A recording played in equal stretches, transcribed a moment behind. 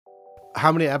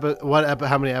how many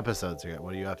episodes are you?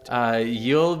 What are you up to?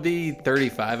 You'll be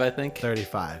 35, I think.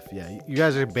 35. Yeah, you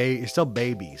guys are you're still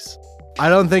babies. I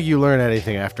don't think you learn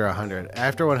anything after 100.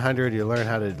 After 100, you learn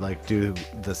how to like do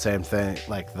the same thing,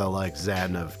 like the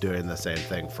zen of doing the same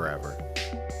thing forever.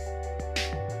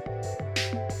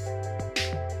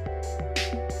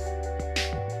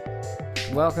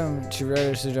 Welcome to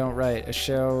Writers Who Don't Write, a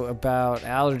show about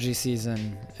allergy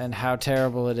season and how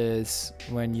terrible it is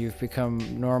when you've become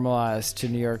normalized to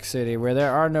New York City, where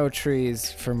there are no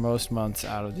trees for most months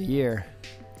out of the year.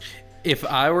 If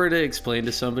I were to explain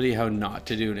to somebody how not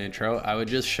to do an intro, I would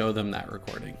just show them that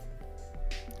recording.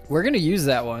 We're going to use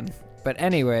that one. But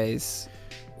anyways,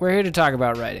 we're here to talk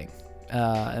about writing.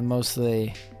 And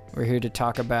mostly we're here to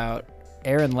talk about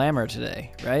Aaron Lammer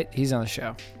today, right? He's on the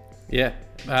show. Yeah.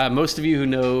 Most of you who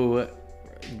know,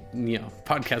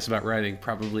 podcasts about writing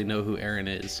probably know who Aaron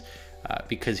is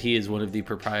because he is one of the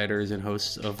proprietors and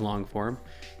hosts of Longform,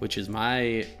 which is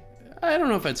I don't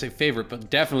know if I'd say favorite,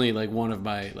 but definitely like one of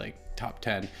my top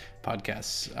 10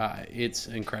 podcasts. It's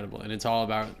incredible, and it's all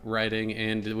about writing,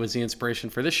 and it was the inspiration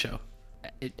for this show.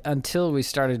 Until we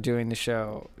started doing the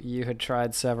show, you had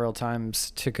tried several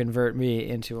times to convert me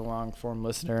into a long-form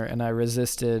listener, and I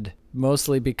resisted,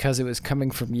 mostly because it was coming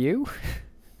from you.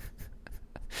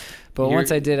 But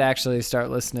once I did actually start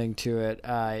listening to it,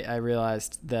 I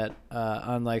realized that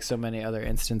unlike so many other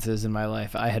instances in my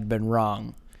life, I had been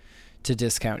wrong to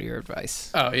discount your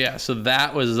advice. Oh, yeah. So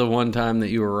that was the one time that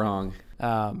you were wrong.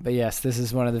 But yes, this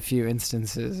is one of the few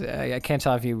instances. I can't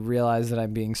tell if you realize that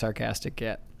I'm being sarcastic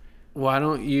yet. Why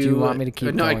don't you... Do you want me to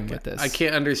keep going with this? I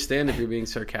can't understand if you're being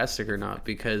sarcastic or not,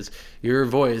 because your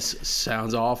voice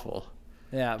sounds awful.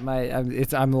 Yeah,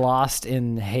 I'm lost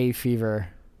in hay fever.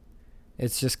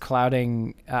 It's just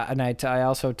clouding, and I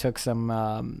also took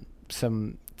some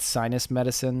sinus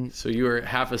medicine. So you were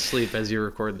half asleep as you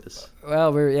record this.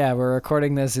 Well, we're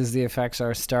recording this as the effects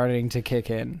are starting to kick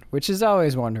in, which is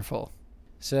always wonderful.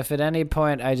 So if at any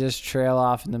point I just trail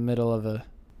off in the middle of a...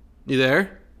 You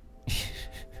there?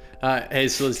 Hey,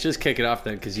 so let's just kick it off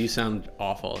then, because you sound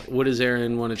awful. What does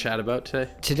Aaron want to chat about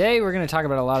today? Today, we're going to talk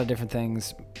about a lot of different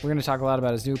things. We're going to talk a lot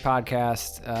about his new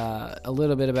podcast, a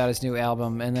little bit about his new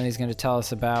album, and then he's going to tell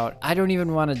us about... I don't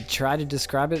even want to try to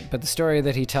describe it, but the story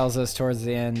that he tells us towards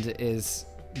the end is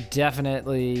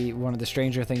definitely one of the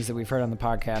stranger things that we've heard on the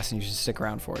podcast, and you should stick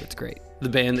around for it. It's great. The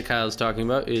band that Kyle's talking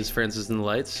about is Francis and the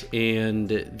Lights, and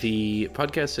the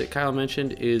podcast that Kyle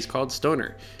mentioned is called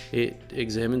Stoner. It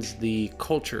examines the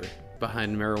culture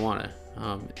behind marijuana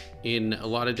in a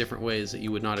lot of different ways that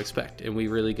you would not expect, and we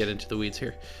really get into the weeds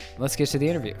here. Let's get to the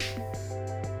interview.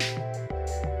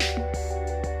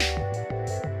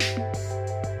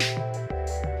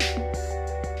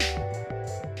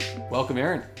 Welcome,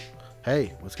 Aaron.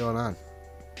 Hey, what's going on?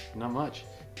 Not much.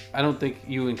 I don't think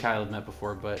you and Kyle have met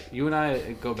before, but you and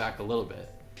I go back a little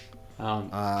bit.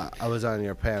 I was on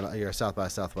your panel, your South by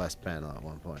Southwest panel at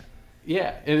one point.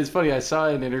 Yeah, and it's funny. I saw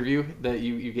an interview that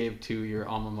you gave to your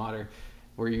alma mater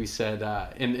where you said,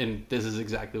 and this is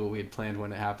exactly what we had planned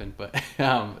when it happened, but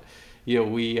I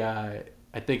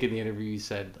think in the interview you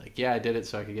said, I did it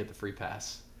so I could get the free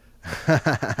pass.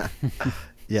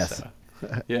 Yes. So,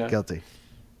 yeah. Guilty.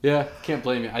 Yeah, can't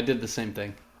blame you. I did the same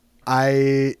thing.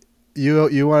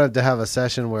 You wanted to have a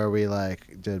session where we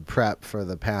did prep for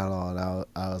the panel, and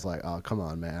I was like, oh, come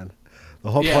on, man. The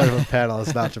whole point of a panel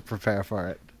is not to prepare for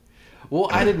it. Well,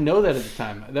 I didn't know that at the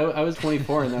time. I was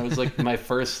 24, and that was my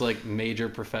first major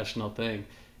professional thing.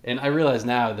 And I realize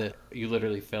now that you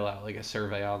literally fill out a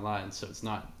survey online, so it's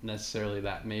not necessarily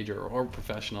that major or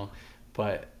professional.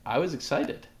 But I was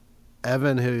excited.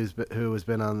 Evan, who has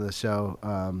been on the show,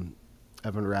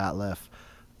 Evan Ratliff,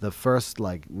 the first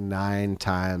 9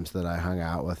 times that I hung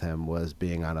out with him was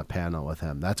being on a panel with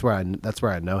him. That's where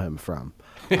I know him from.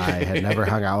 I had never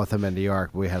hung out with him in New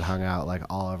York. We had hung out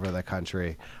all over the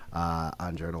country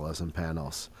on journalism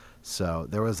panels. So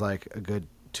there was a good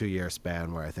 2-year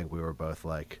span where I think we were both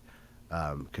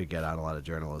could get on a lot of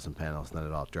journalism panels, and then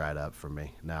it all dried up for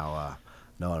me. Now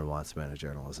no one wants me on a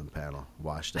journalism panel.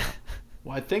 Washed up.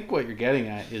 Well, I think what you're getting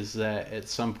at is that at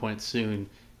some point soon,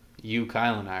 you,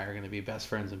 Kyle, and I are going to be best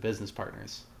friends and business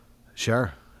partners.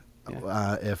 Sure.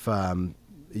 Yeah. If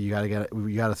you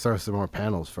gotta throw some more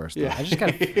panels first.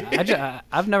 Yeah.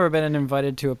 I've never been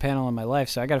invited to a panel in my life,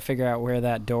 so I got to figure out where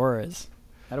that door is.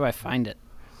 How do I find it?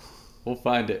 We'll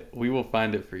find it. We will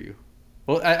find it for you.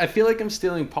 Well, I feel like I'm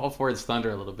stealing Paul Ford's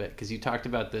thunder a little bit, because you talked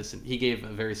about this, and he gave a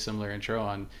very similar intro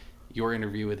on your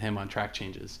interview with him on Track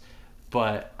Changes.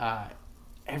 But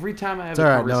every time I have It's a all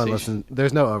right. No one conversation, listens.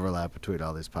 There's no overlap between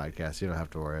all these podcasts. You don't have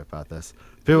to worry about this.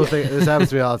 People think this happens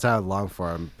to me all the time with long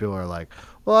form. People are like,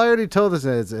 "Well, I already told this."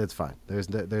 It's fine.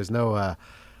 There's no.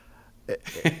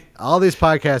 All these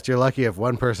podcasts, you're lucky if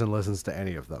one person listens to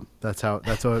any of them. That's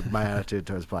what my attitude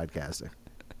towards podcasting.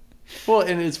 well,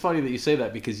 and it's funny that you say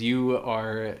that because you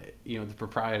are, the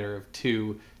proprietor of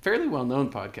two fairly well-known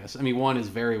podcasts. I mean, one is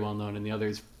very well-known and the other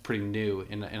is pretty new,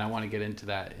 and I want to get into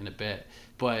that in a bit.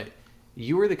 But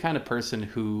you are the kind of person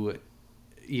who,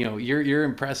 you're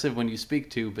impressive when you speak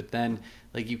to, but then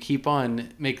like you keep on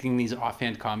making these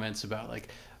offhand comments about like,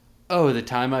 oh, the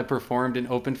time I performed and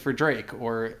opened for Drake,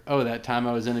 or oh, that time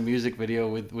I was in a music video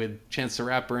with Chance the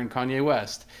Rapper and Kanye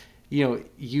West.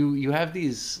 You have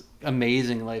these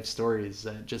amazing life stories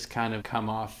that just kind of come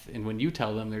off, and when you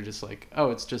tell them, they're just like,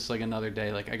 oh, it's just like another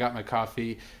day. Like I got my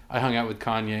coffee, I hung out with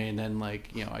Kanye, and then like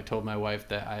I told my wife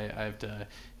that I have to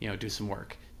do some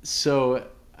work. So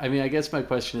I mean, I guess my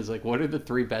question is like, what are the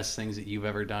three best things that you've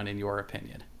ever done in your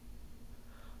opinion?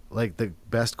 Like the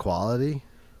best quality.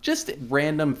 Just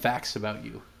random facts about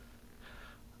you.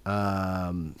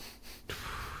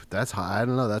 That's hard. I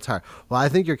don't know. That's hard. Well, I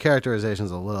think your characterization's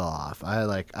a little off.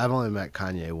 I've only met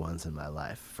Kanye once in my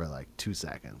life for like 2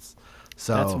 seconds.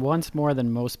 So That's once more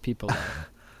than most people have.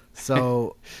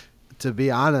 So, to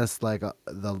be honest, like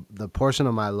the portion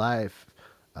of my life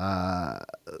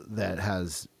that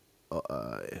has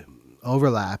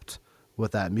overlapped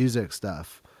with that music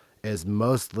stuff is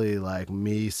mostly like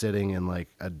me sitting in like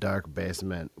a dark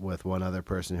basement with one other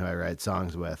person who I write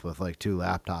songs with like 2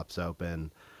 laptops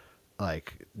open,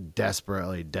 like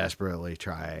desperately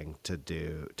trying to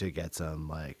get some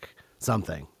like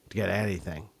something, to get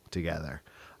anything together.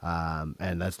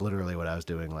 And that's literally what I was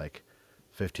doing like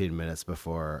 15 minutes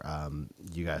before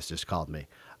you guys just called me.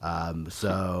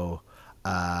 So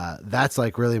that's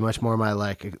like really much more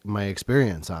my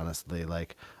experience, honestly.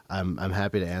 Like I'm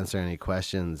happy to answer any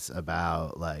questions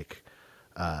about like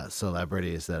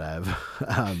celebrities that I've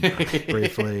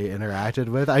briefly interacted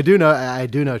with. I do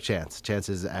know Chance. Chance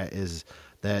is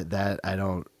that I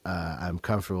don't. I'm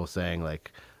comfortable saying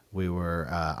like we were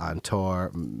on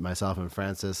tour. Myself and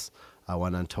Francis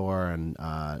went on tour in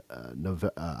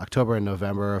October and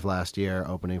November of last year,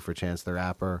 opening for Chance the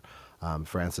Rapper.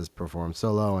 Francis performed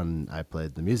solo, and I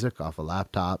played the music off a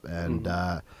laptop. And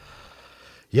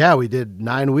yeah, we did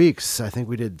 9 weeks. I think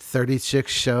we did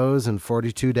 36 shows in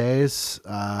 42 days.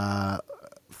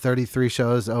 33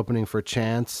 shows opening for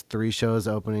Chance, 3 shows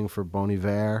opening for Bon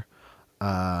Iver.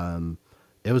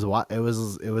 It was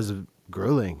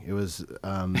grueling. It was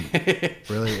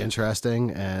really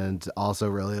interesting and also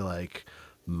really like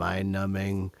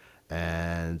mind-numbing.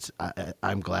 And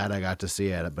I'm glad I got to see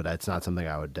it, but it's not something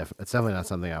I would it's definitely not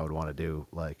something I would want to do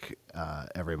like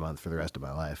every month for the rest of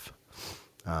my life.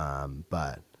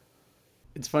 But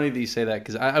it's funny that you say that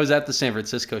because I was at the San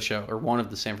Francisco show, or one of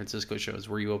the San Francisco shows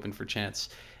where you opened for Chance,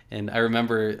 and I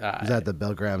remember was that the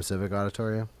Bill Graham Civic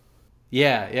Auditorium?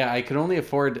 Yeah, I could only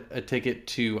afford a ticket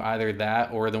to either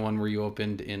that or the one where you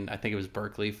opened in, I think it was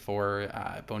Berkeley for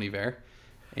Bon Iver.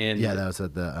 And yeah, that was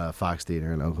at the Fox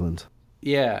Theater in Oakland.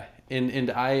 Yeah,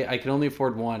 and I could only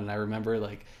afford one, and I remember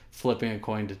like flipping a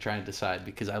coin to try and decide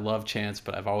because I love Chance,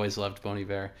 but I've always loved Bon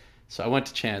Iver. So I went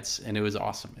to Chance, and it was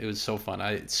awesome. It was so fun.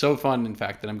 It's so fun, in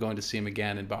fact, that I'm going to see him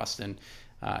again in Boston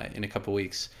in a couple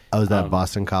weeks. Oh, is that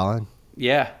Boston Calling?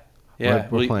 Yeah. We're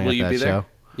playing will at you that be there? show.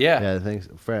 Yeah. Yeah, I think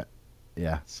so.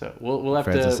 Yeah. So we'll have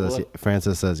Francis to. Says,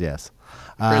 Francis says yes.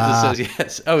 Francis says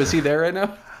yes. Oh, is he there right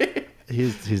now?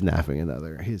 He's napping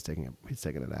He's taking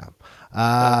a nap.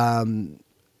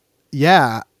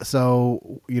 Yeah.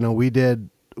 So we did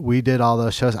all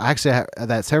those shows. Actually,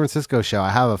 that San Francisco show, I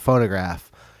have a photograph.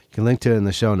 You can link to it in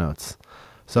the show notes.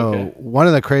 So Okay. One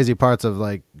of the crazy parts of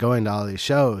like going to all these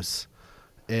shows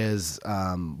is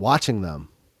watching them.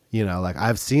 Like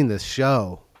I've seen this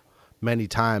show many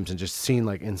times and just seen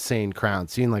like insane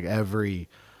crowds, seen like every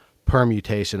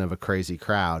permutation of a crazy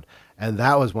crowd. And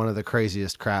that was one of the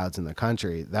craziest crowds in the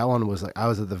country. That one was like, I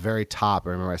was at the very top.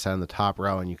 I remember I sat in the top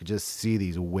row and you could just see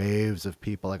these waves of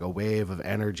people, like a wave of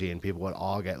energy, and people would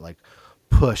all get like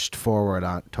pushed forward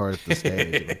towards the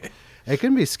stage. It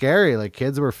can be scary. Like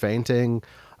kids were fainting.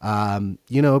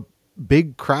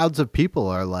 Big crowds of people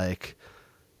are like,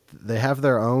 they have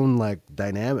their own like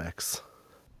dynamics.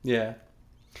 Yeah.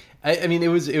 I mean, it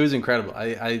was incredible.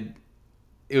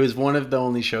 It was one of the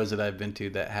only shows that I've been to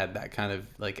that had that kind of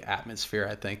like atmosphere,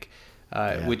 I think,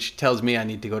 which tells me I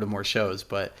need to go to more shows.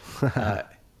 But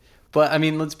I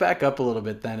mean, let's back up a little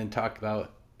bit then and talk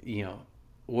about,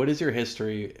 what is your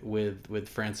history with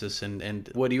Francis, and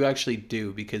what do you actually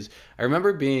do? Because I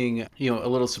remember being, a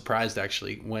little surprised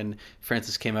actually when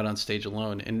Francis came out on stage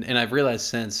alone, and I've realized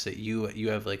since that you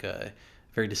have like a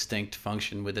very distinct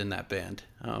function within that band.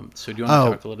 So do you want to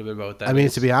Oh, talk a little bit about what I that mean,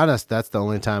 to is? be honest, that's the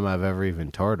only time I've ever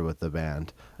even toured with the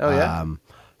band. Oh yeah.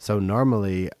 So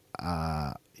normally,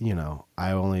 I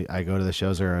go to the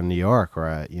shows that are in New York, or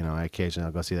I occasionally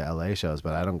I'll go see the LA shows,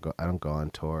 but I don't go on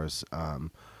tours.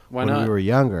 Why When we not? were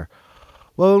younger,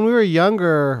 well, when we were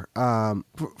younger,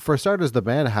 for starters, the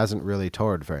band hasn't really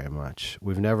toured very much.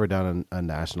 We've never done a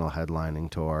national headlining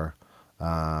tour,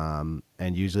 and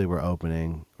usually we're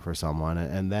opening for someone,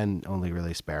 and then only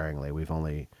really sparingly. We've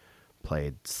only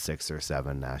played 6 or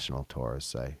 7 national tours,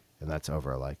 say, and that's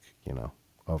over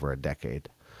over a decade.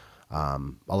 A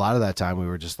lot of that time we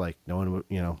were just like no one would,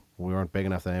 we weren't big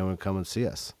enough that anyone would come and see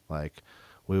us. Like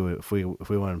we would if we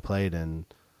went and played in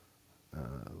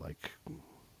like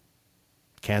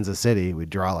Kansas City, we'd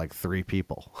draw like 3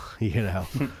 people,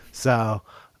 So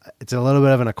it's a little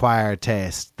bit of an acquired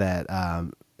taste that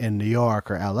in New York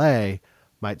or LA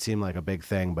might seem like a big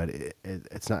thing, but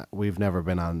it's not. We've never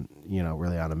been on,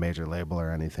 really on a major label or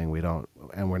anything. We don't,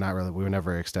 and we were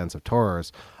never extensive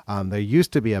tours. There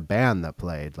used to be a band that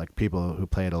played, like people who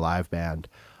played a live band.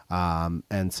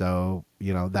 And so,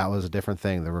 that was a different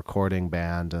thing. The recording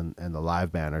band and the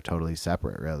live band are totally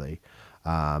separate, really.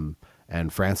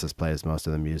 And Francis plays most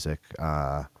of the music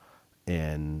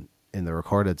in the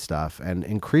recorded stuff. And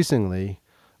increasingly,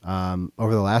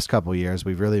 over the last couple of years,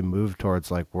 we've really moved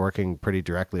towards like working pretty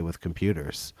directly with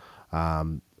computers.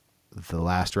 The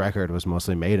last record was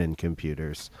mostly made in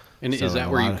computers. And So is that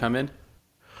where you come in?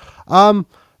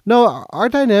 No, our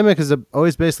dynamic is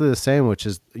always basically the same, which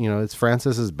is, it's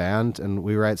Francis's band and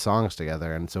we write songs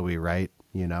together. And so we write,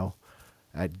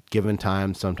 at given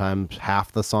times, sometimes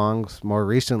half the songs. More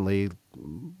recently,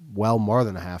 well, more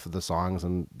than half of the songs.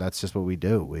 And that's just what we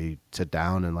do. We sit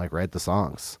down and like write the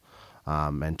songs,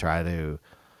 and try to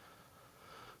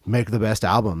make the best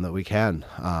album that we can.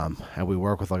 And we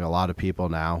work with like a lot of people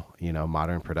now.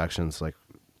 Modern production's like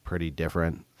pretty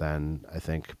different than I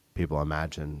think people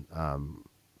imagine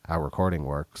how recording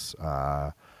works.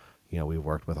 We've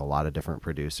worked with a lot of different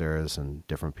producers and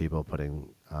different people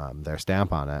putting their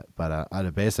stamp on it. But at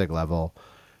a basic level,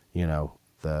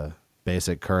 the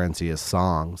basic currency is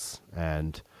songs,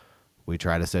 and we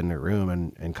try to sit in a room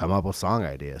and come up with song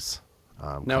ideas,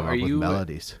 Now, come are up with you?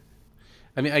 melodies.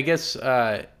 I mean, I guess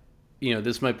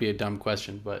this might be a dumb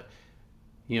question, but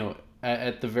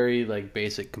at the very like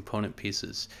basic component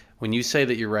pieces, when you say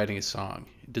that you're writing a song,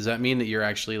 does that mean that you're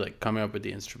actually like coming up with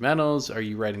the instrumentals? Are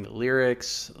you writing the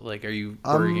lyrics? Like, are you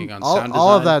working on sound design?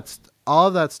 All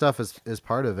of that stuff is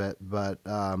part of it, but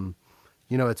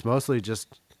it's mostly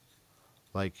just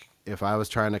like if I was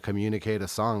trying to communicate a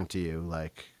song to you,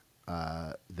 like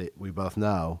that we both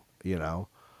know,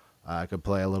 I could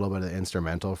play a little bit of the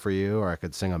instrumental for you, or I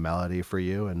could sing a melody for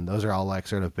you, and those are all like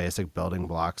sort of basic building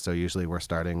blocks. So usually we're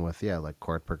starting with like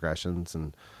chord progressions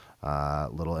and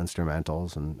little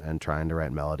instrumentals, and trying to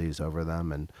write melodies over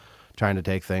them, and trying to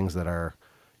take things that are,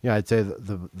 I'd say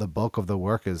the bulk of the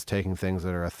work is taking things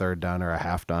that are a third done or a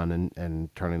half done,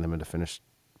 and turning them into finished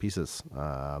pieces.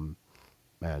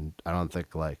 And I don't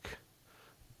think like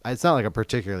it's not like a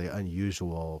particularly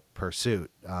unusual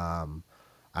pursuit.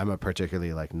 I'm a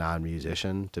particularly like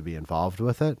non-musician to be involved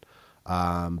with it.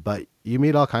 But you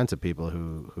meet all kinds of people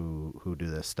who do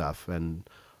this stuff. And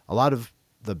a lot of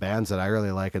the bands that I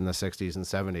really like in the 60s and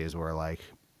 70s were like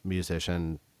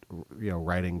musician,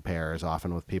 writing pairs,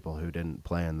 often with people who didn't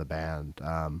play in the band.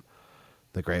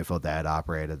 The Grateful Dead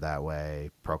operated that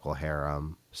way, Procol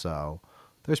Harum. So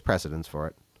there's precedence for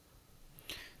it.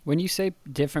 When you say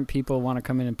different people want to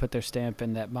come in and put their stamp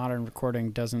and that modern recording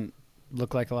doesn't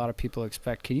look like a lot of people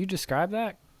expect, can you describe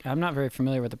that? I'm not very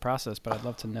familiar with the process, but I'd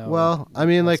love to know. Well, I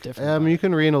mean, what's like, different about you it.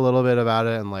 can read a little bit about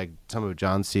it in like some of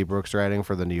John Seabrook's writing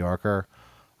for The New Yorker.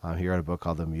 He wrote a book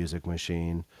called The Music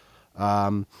Machine.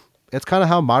 It's kind of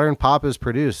how modern pop is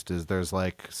produced. Is there's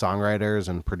like songwriters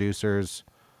and producers.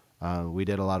 We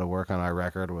did a lot of work on our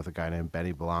record with a guy named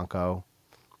Benny Blanco,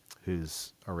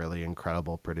 who's a really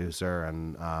incredible producer,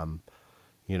 and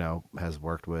has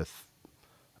worked with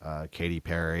Katy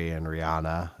Perry and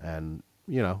Rihanna. And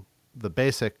the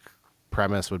basic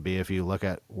premise would be, if you look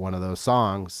at one of those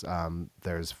songs,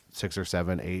 there's 6 or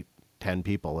 7, 8, 10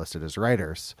 people listed as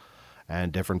writers,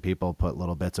 and different people put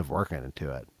little bits of work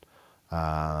into it.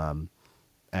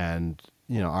 And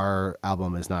our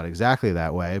album is not exactly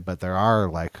that way, but there are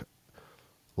like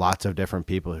lots of different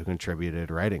people who contributed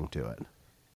writing to it.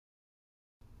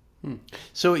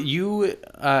 So you,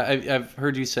 I've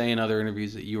heard you say in other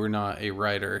interviews that you were not a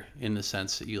writer in the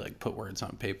sense that you like put words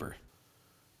on paper.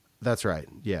 That's right.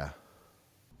 Yeah.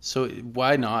 So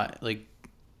why not? Like,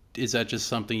 is that just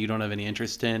something you don't have any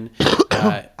interest in?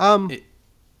 It,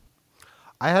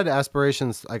 I had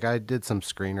aspirations. Like I did some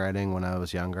screenwriting when I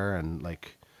was younger, and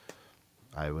like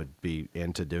I would be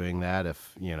into doing that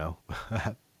if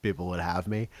people would have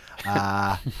me.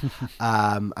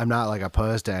 I'm not like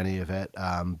opposed to any of it,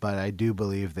 but I do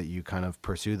believe that you kind of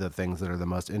pursue the things that are the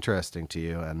most interesting to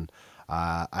you, and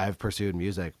I've pursued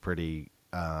music pretty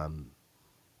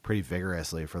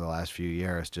vigorously for the last few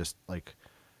years. Just like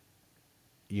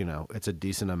it's a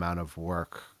decent amount of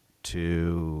work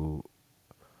to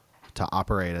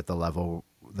operate at the level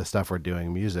the stuff we're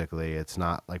doing musically. It's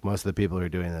not like most of the people who are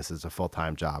doing this is a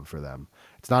full-time job for them.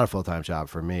 It's not a full-time job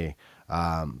for me.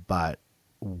 But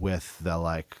with the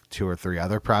like 2 or 3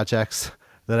 other projects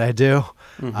that I do,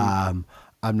 I'm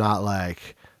not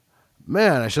like,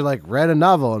 man, I should like write a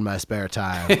novel in my spare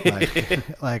time.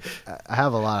 Like I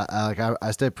have a lot of,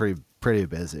 I stay pretty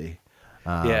busy.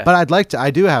 Yeah. But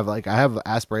I have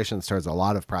aspirations towards a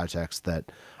lot of projects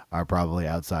that are probably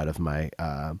outside of my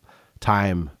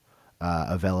time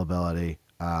availability.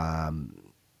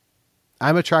 I'm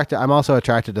also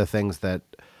attracted to things that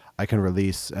I can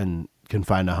release and can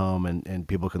find a home and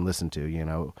people can listen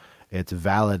to. It's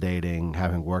validating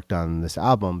having worked on this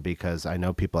album because I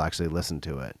know people actually listen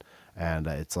to it, and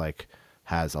it's like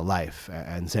has a life.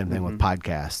 And same thing with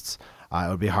podcasts. It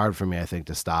would be hard for me, I think,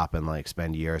 to stop and like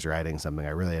spend years writing something. I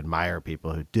really admire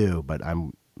people who do, but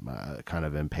I'm kind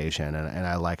of impatient, and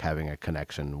I like having a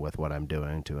connection with what I'm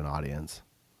doing to an audience.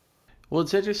 Well,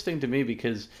 it's interesting to me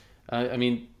because, I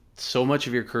mean, so much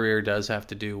of your career does have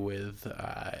to do with,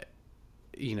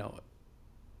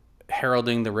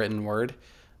 heralding the written word.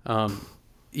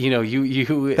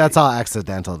 You. That's all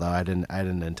accidental, though. I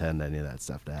didn't intend any of that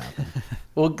stuff to happen.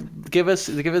 Well, give us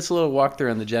a little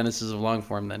walkthrough on the genesis of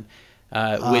Longform then.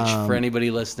 Which, for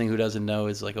anybody listening who doesn't know,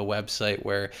 is like a website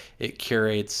where it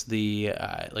curates the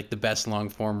the best long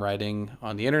form writing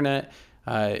on the internet.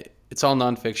 It's all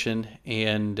nonfiction,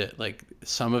 and like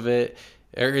some of it,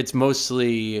 it's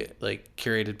mostly like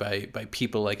curated by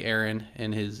people like Aaron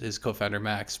and his co-founder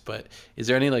Max. But is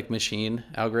there any like machine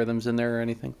algorithms in there or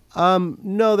anything?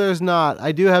 No, there's not.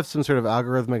 I do have some sort of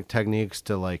algorithmic techniques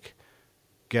to like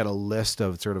get a list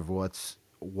of sort of what's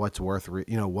worth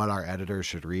what our editors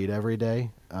should read every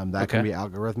day. That can be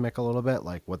algorithmic a little bit,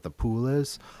 like what the pool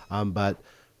is. But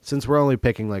since we're only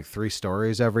picking like 3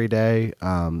 stories every day,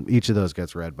 each of those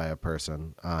gets read by a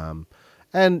person.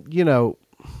 And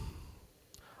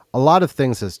a lot of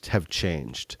things have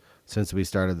changed since we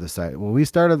started the site. When we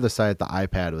started the site, the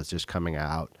iPad was just coming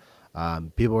out.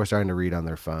 People were starting to read on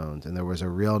their phones, and there was a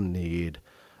real need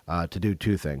to do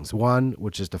 2 things. One,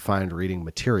 which is to find reading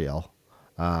material,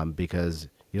 because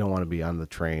you don't want to be on the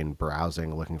train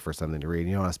browsing, looking for something to read.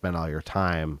 You don't want to spend all your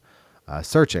time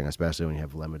searching, especially when you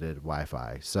have limited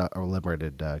Wi-Fi or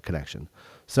limited connection.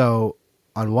 So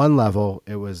on one level,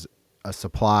 it was a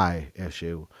supply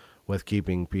issue with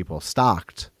keeping people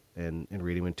stocked in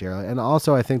reading material. And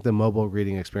also, I think the mobile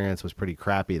reading experience was pretty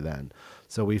crappy then.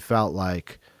 So we felt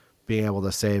like being able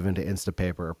to save into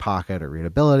Instapaper or Pocket or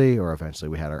Readability, or eventually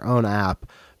we had our own app,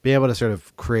 being able to sort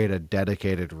of create a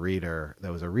dedicated reader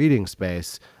that was a reading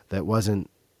space that wasn't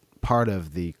part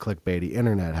of the clickbaity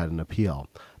internet had an appeal.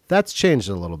 That's changed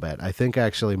a little bit. I think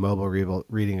actually mobile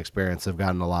reading experience have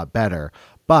gotten a lot better,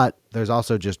 but there's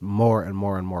also just more and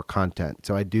more and more content.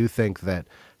 So I do think that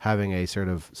having a sort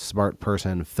of smart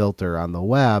person filter on the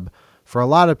web for a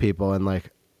lot of people, and like,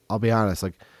 I'll be honest,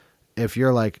 like if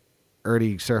you're like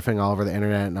already surfing all over the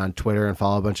internet and on Twitter and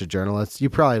follow a bunch of journalists, you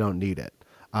probably don't need it.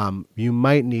 You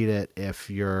might need it if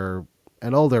you're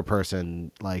an older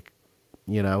person, like,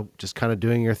 just kind of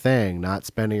doing your thing, not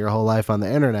spending your whole life on the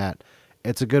internet.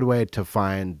 It's a good way to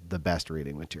find the best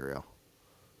reading material.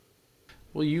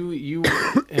 Well, you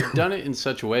have done it in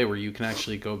such a way where you can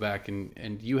actually go back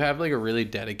and you have like a really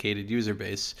dedicated user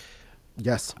base.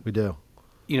 Yes, we do.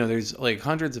 There's like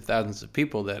hundreds of thousands of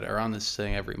people that are on this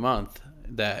thing every month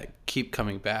that keep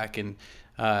coming back. And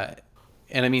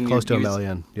I mean, close to 1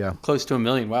 million. Yeah. Close to 1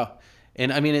 million. Wow.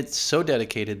 And I mean, it's so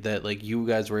dedicated that like you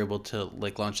guys were able to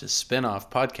like launch this spin-off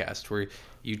podcast where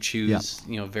you choose,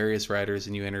 various writers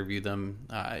and you interview them.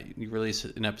 You release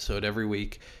an episode every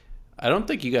week. I don't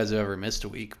think you guys have ever missed a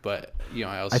week, but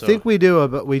I think we do,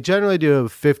 but we generally do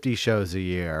 50 shows a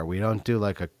year. We don't do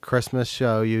like a Christmas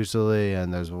show usually,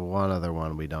 and there's one other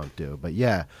one we don't do. But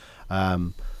yeah,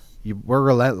 we're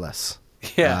relentless.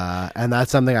 Yeah. And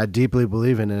that's something I deeply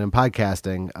believe in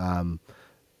podcasting.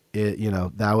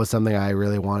 that was something I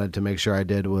really wanted to make sure I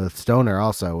did with Stoner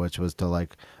also, which was to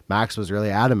like, Max was really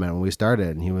adamant when we started,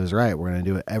 and he was right. We're going to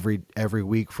do it every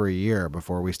week for a year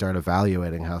before we start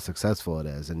evaluating how successful it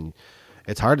is. And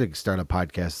it's hard to start a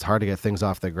podcast. It's hard to get things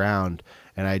off the ground.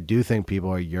 And I do think people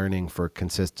are yearning for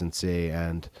consistency.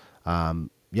 And now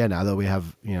that we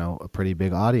have, a pretty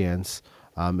big audience,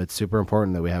 it's super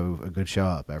important that we have a good show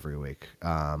up every week.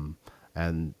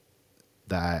 And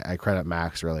that I credit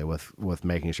Max really with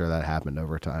making sure that happened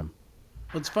over time.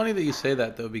 Well, it's funny that you say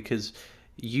that, though, because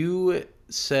you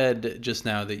said just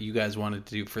now that you guys wanted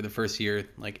to do for the first year,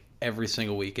 like every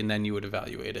single week, and then you would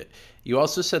evaluate it. You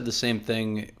also said the same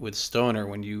thing with Stoner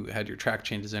when you had your Track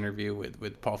Changes interview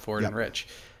with Paul Ford and Rich.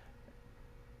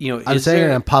 I'm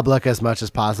saying it in public as much as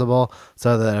possible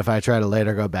so that if I try to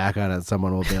later go back on it,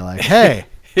 someone will be like, hey,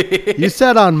 you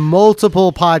said on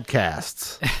multiple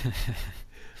podcasts.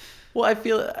 Well,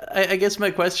 I guess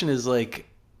my question is like,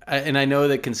 and I know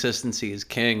that consistency is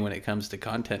king when it comes to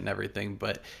content and everything,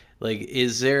 but like,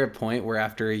 is there a point where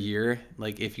after a year,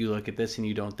 like if you look at this and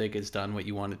you don't think it's done what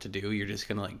you want it to do, you're just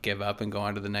going to like give up and go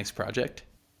on to the next project?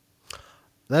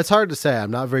 That's hard to say.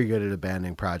 I'm not very good at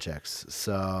abandoning projects,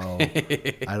 so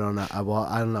I don't know.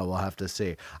 I don't know. We'll have to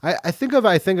see. I think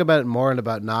about it more and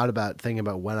about not about thinking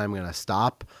about when I'm going to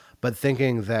stop, but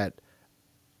thinking that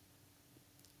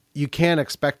you can't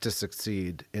expect to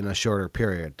succeed in a shorter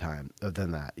period of time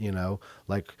than that.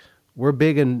 Like we're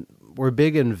big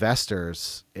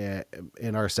investors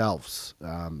in ourselves.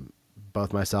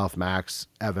 Both myself, Max,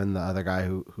 Evan, the other guy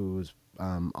who's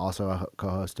also a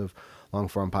co-host of Long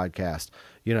Form Podcast.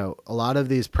 A lot of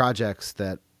these projects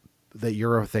that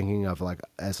you're thinking of like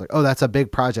as like, oh, that's a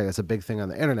big project, that's a big thing on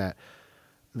the internet.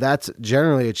 That's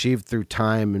generally achieved through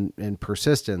time and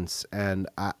persistence. And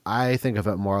I think of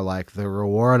it more like the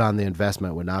reward on the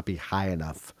investment would not be high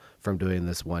enough from doing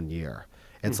this 1 year.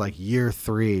 It's like year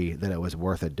 3 that it was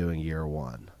worth it doing year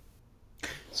 1.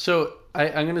 So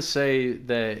I'm going to say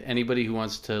that anybody who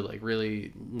wants to like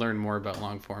really learn more about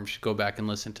long form should go back and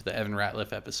listen to the Evan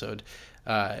Ratliff episode.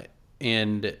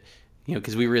 And,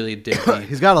 because we really dig deep.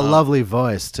 He's got a lovely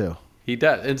voice too. He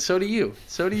does. And so do you.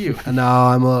 No,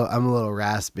 I'm a little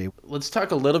raspy. Let's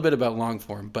talk a little bit about long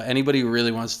form, but anybody who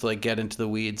really wants to like get into the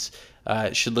weeds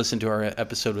should listen to our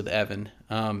episode with Evan.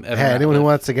 Evan anyone who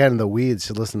wants to get in the weeds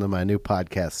should listen to my new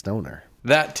podcast, Stoner.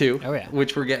 That too. Oh, yeah.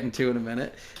 Which we're getting to in a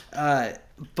minute.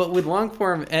 But with long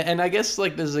form, and I guess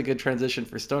like this is a good transition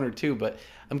for Stoner too, but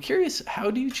I'm curious,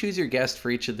 how do you choose your guest for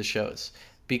each of the shows?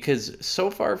 Because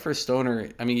so far for Stoner,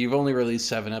 I mean, you've only released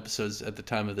 7 episodes at the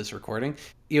time of this recording.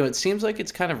 It seems like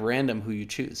it's kind of random who you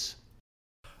choose.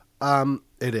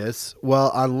 It is. Well,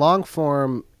 on long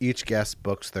form, each guest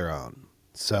books their own.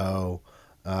 So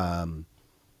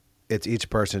it's each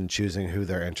person choosing who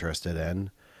they're interested in.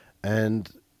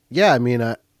 And yeah, I mean,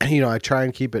 I try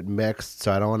and keep it mixed.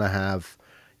 So I don't want to have,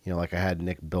 like I had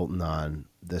Nick Bilton on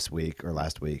this week or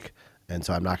last week. And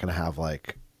so I'm not going to have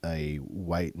like a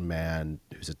white man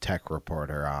who's a tech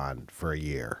reporter on for a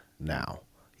year now,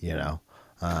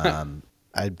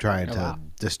 I'm trying to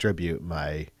distribute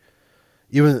my,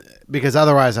 even because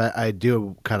otherwise I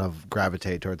do kind of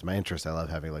gravitate towards my interest. I love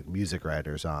having like music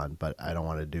writers on, but I don't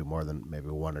want to do more than maybe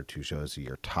 1 or 2 shows a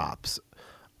year tops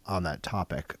on that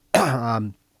topic.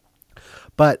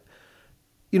 But,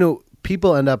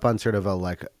 people end up on sort of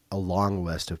a long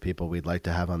list of people we'd like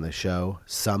to have on the show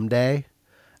someday.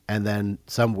 And then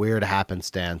some weird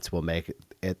happenstance will make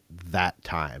it that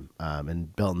time. In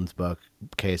Bilton's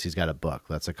case, he's got a book.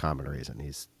 That's a common reason.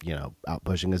 He's, out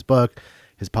pushing his book.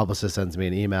 His publicist sends me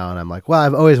an email, and I'm like, well,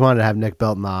 I've always wanted to have Nick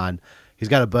Bilton on. He's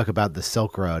got a book about the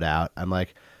Silk Road out. I'm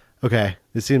like, okay,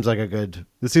 this seems like a good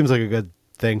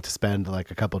thing to spend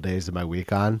like a couple days of my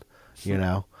week on,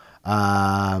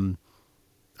 I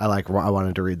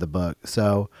wanted to read the book.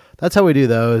 So that's how we do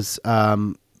those.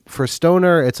 For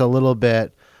Stoner, it's a little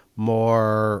bit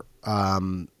more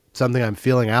something I'm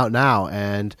feeling out now.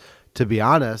 And to be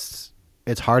honest,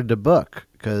 it's hard to book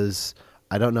because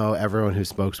I don't know everyone who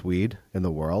smokes weed in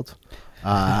the world.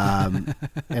 And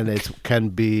it can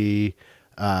be,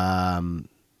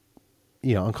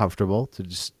 uncomfortable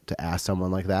to ask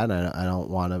someone like that. And I don't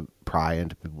want to pry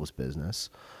into people's business.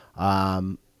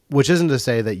 Which isn't to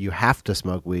say that you have to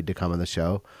smoke weed to come on the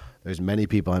show. There's many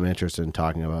people I'm interested in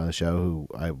talking about on the show who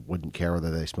I wouldn't care whether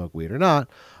they smoke weed or not.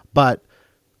 But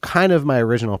kind of my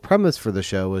original premise for the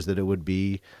show was that it would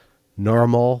be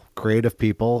normal, creative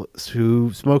people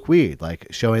who smoke weed, like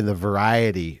showing the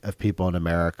variety of people in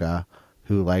America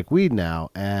who like weed now.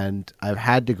 And I've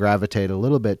had to gravitate a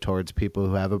little bit towards people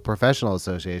who have a professional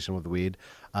association with weed,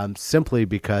 simply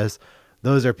because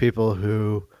those are people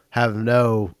who have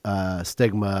no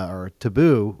stigma or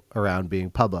taboo around being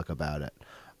public about it.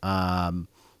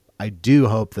 I do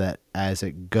hope that as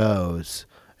it goes,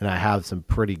 and I have some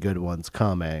pretty good ones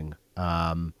coming,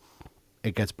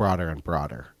 it gets broader and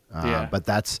broader. But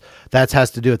that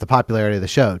has to do with the popularity of the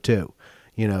show too.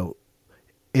 You know,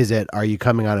 are you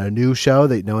coming on a new show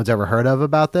that no one's ever heard of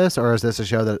about this, or is this a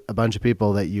show that a bunch of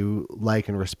people that you like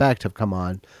and respect have come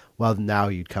on? Well, now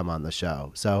you'd come on the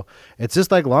show. So it's just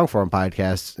like long form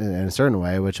podcasts in a certain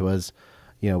way, which was,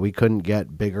 we couldn't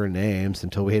get bigger names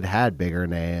until we had bigger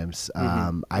names.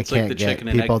 I can't get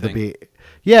people to be,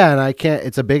 and I can't.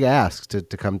 It's a big ask to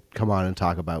come on and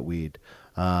talk about weed.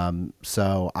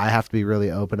 So I have to be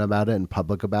really open about it and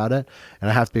public about it.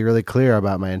 And I have to be really clear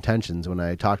about my intentions when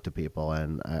I talk to people.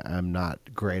 And I'm not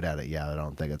great at it yet. I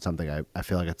don't think it's something I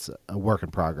feel like it's a work in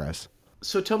progress.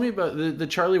 So tell me about the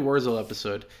Charlie Warzel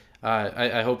episode.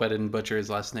 I hope I didn't butcher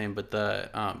his last name, but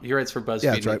he writes for BuzzFeed.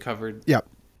 Yeah, that's right. And Yep.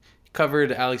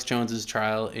 covered Alex Jones's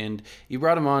trial, and you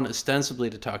brought him on ostensibly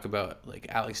to talk about like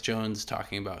Alex Jones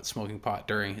talking about smoking pot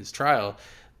during his trial.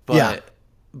 But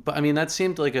I mean, that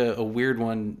seemed like a weird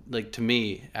one, like to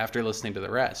me after listening to the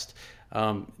rest,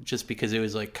 just because it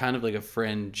was like kind of like a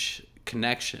fringe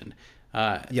connection.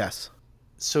 Yes.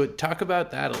 So talk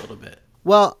about that a little bit.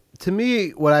 Well, to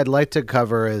me, what I'd like to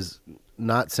cover is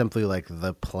not simply like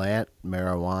the plant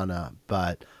marijuana,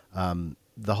 but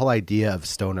the whole idea of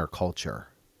stoner culture.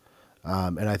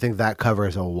 And I think that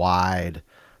covers a wide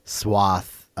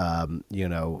swath,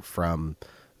 from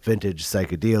vintage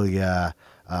psychedelia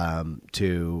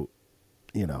to,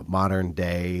 modern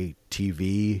day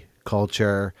TV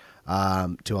culture,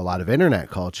 to a lot of internet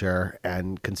culture,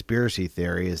 and conspiracy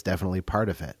theory is definitely part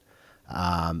of it.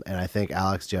 And I think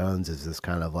Alex Jones is this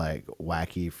kind of like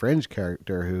wacky fringe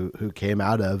character who came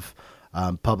out of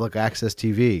public access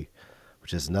TV,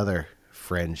 which is another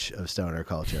fringe of stoner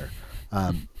culture.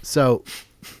 So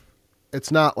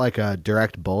it's not like a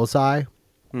direct bullseye,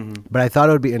 but I thought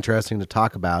it would be interesting to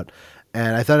talk about.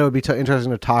 And I thought it would be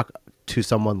interesting to talk to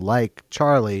someone like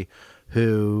Charlie,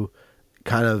 who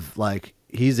kind of like,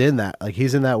 he's in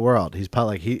that world.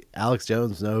 Alex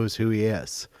Jones knows who he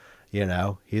is.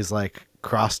 He's like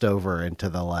crossed over into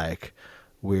the like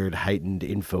weird heightened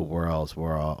InfoWars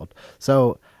world.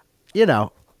 So,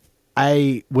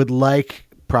 I would like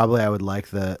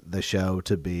the show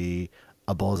to be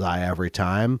a bullseye every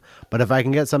time. But if I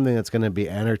can get something that's going to be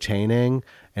entertaining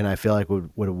and I feel like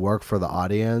would work for the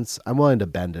audience, I'm willing to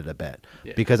bend it a bit,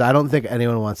 because I don't think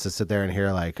anyone wants to sit there and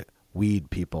hear like weed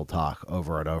people talk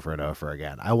over and over and over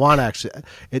again. I want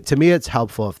to me, it's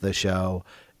helpful if the show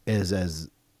is as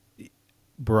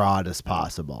broad as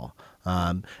possible.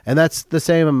 And that's the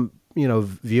same,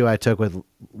 view I took with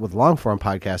long form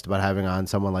podcast about having on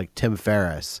someone like Tim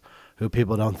Ferriss, who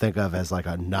people don't think of as like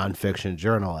a nonfiction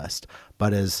journalist,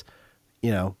 but is,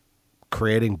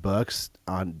 creating books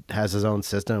has his own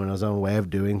system and his own way of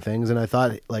doing things. And I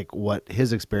thought like what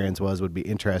his experience would be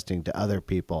interesting to other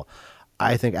people.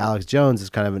 I think Alex Jones is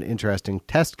kind of an interesting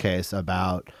test case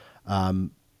about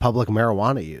public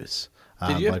marijuana use.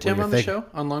 Did you have Tim on the show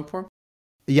on long form?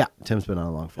 Yeah, Tim's been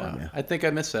on long form. Yeah, I think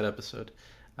I missed that episode.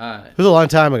 It was a long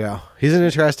time ago. He's an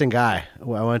interesting guy. I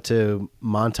went to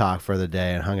Montauk for the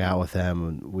day and hung out with him,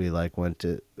 and we went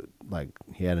to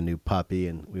he had a new puppy,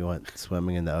 and we went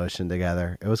swimming in the ocean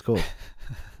together. It was cool.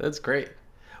 That's great.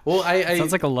 Well, I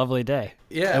sounds like a lovely day.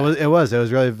 Yeah, it was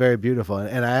really very beautiful,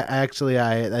 and I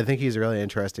think he's a really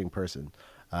interesting person.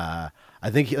 I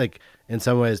think in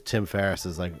some ways Tim Ferriss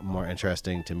is more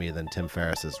interesting to me than Tim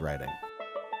Ferriss's writing.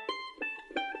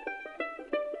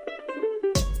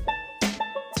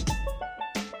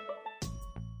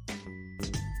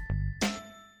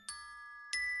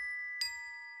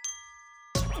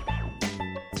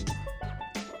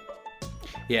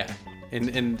 Yeah,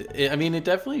 and I mean, it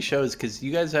definitely shows, because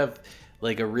you guys have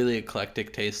a really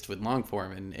eclectic taste with long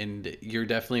form, and you're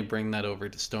definitely bringing that over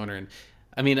to stoner. And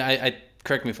I mean, I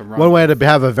correct me if I'm wrong. One way to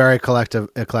have a very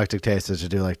eclectic taste is to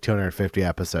do 250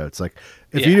 episodes.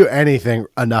 If you do anything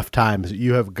enough times,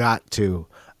 you have got to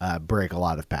break a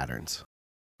lot of patterns.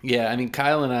 Yeah, I mean,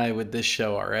 Kyle and I with this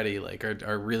show already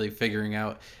are really figuring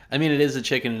out. I mean, it is a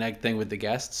chicken and egg thing with the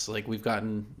guests. We've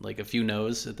gotten a few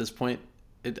no's at this point.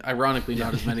 Ironically,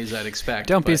 not as many as I'd expect.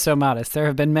 Don't be so modest. There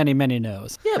have been many, many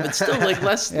no's. Yeah, but still,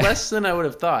 less than I would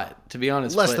have thought, to be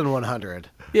honest. Less than 100.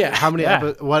 Yeah. How many?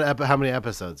 How many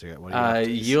episodes are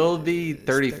you? You'll be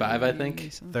 35, I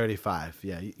think. 35.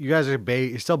 Yeah, you guys are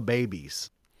you're still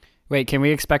babies. Wait, can we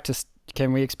expect to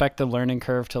Can we expect the learning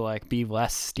curve to like be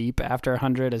less steep after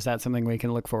 100? Is that something we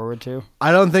can look forward to?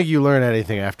 I don't think you learn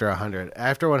anything after 100.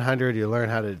 After 100, you learn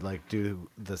how to like do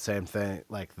the same thing,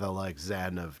 like the like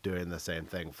zen of doing the same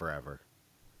thing forever.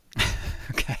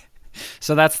 Okay.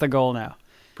 So that's the goal now.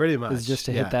 Pretty much. Is just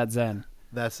to hit that zen.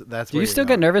 That's. Do you still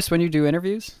get nervous when you do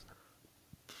interviews?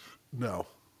 No.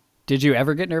 Did you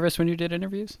ever get nervous when you did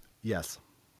interviews? Yes.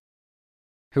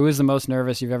 Who is the most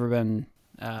nervous you've ever been?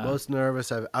 Most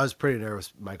nervous. I was pretty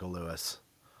nervous. Michael Lewis.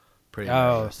 Pretty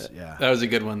nervous. Yeah. That was a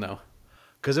good one though.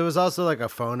 Because it was also like a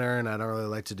phoner, and I don't really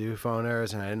like to do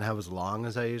phoners, and I didn't have as long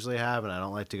as I usually have, and I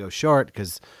don't like to go short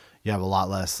because you have a lot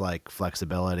less like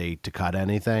flexibility to cut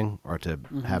anything or to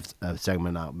have a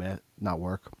segment not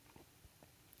work.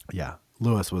 Yeah,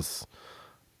 Lewis was.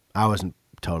 I wasn't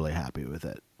totally happy with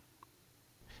it.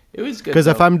 It was good because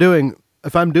if I'm doing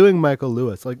Michael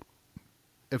Lewis, like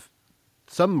if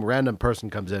some random person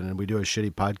comes in and we do a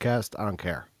shitty podcast, I don't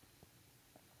care.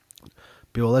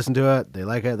 People listen to it, they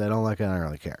like it, they don't like it, I don't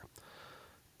really care.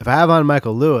 If I have on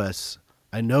Michael Lewis,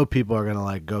 I know people are gonna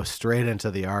like go straight into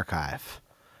the archive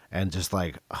and just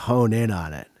like hone in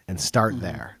on it and start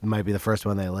there. It might be the first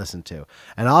one they listen to.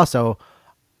 And also,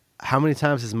 how many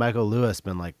times has Michael Lewis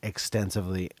been like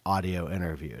extensively audio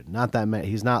interviewed? Not that many.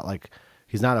 He's not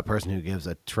a person who gives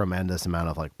a tremendous amount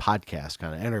of like podcast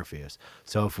kind of interviews.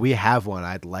 So if we have one,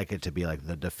 I'd like it to be like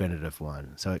the definitive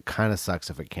one. So it kind of sucks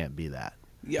if it can't be that.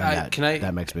 Yeah,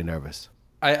 that makes me nervous.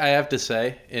 I have to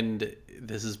say, and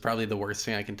this is probably the worst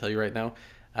thing I can tell you right now.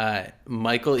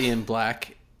 Michael Ian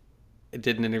Black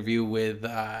did an interview with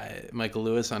Michael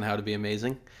Lewis on how to be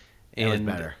amazing. And it was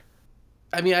better.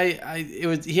 I mean,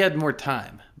 he had more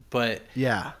time, but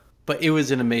it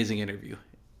was an amazing interview.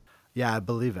 Yeah, I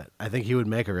believe it. I think he would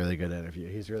make a really good interview.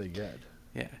 He's really good.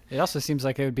 Yeah. It also seems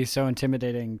like it would be so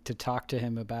intimidating to talk to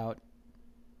him about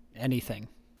anything.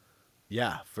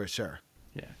 Yeah, for sure.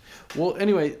 Yeah. Well,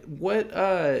 anyway, what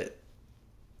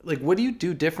do you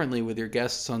do differently with your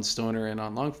guests on Stoner and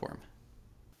on Longform?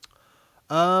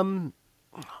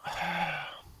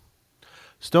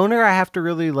 Stoner, I have to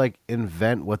really like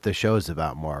invent what the show's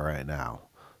about more right now.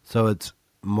 So it's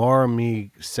more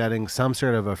me setting some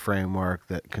sort of a framework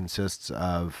that consists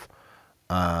of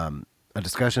a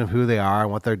discussion of who they are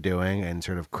and what they're doing and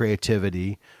sort of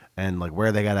creativity and like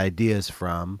where they got ideas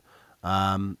from.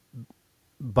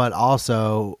 But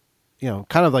also,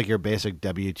 kind of like your basic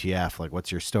WTF, like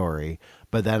what's your story?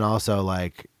 But then also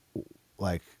like,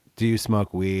 do you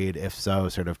smoke weed? If so,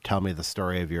 sort of tell me the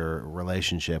story of your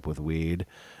relationship with weed.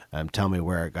 Tell me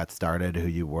where it got started, who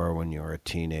you were when you were a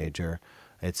teenager,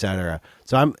 etc.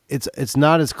 So it's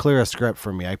not as clear a script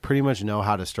for me. I pretty much know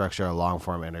how to structure a long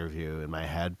form interview in my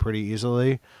head pretty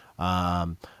easily.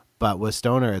 But with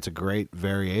Stoner, it's a great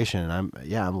variation. And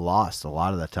I'm lost a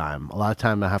lot of the time. A lot of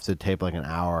time I have to tape like an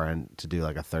hour and to do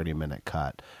like a 30-minute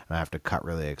cut. And I have to cut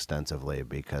really extensively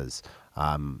because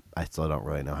I still don't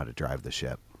really know how to drive the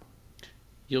ship.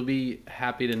 You'll be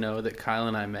happy to know that Kyle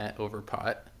and I met over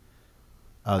pot.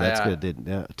 Oh, that's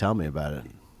good. Tell me about it.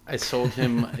 I sold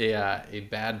him a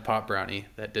bad pot brownie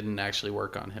that didn't actually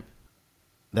work on him.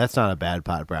 That's not a bad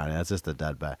pot brownie. That's just a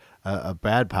dead bad. A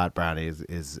bad pot brownie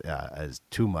is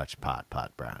too much pot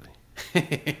brownie.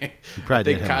 I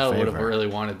think Kyle would have really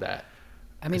wanted that.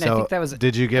 I mean, I think that was.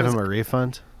 Did you give him a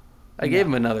refund? I gave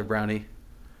him another brownie,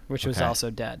 which was also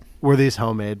dead. Were these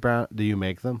homemade brown? Do you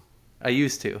make them? I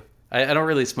used to. I don't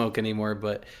really smoke anymore,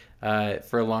 but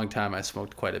for a long time I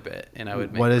smoked quite a bit, and I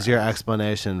would make. What is your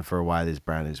explanation for why these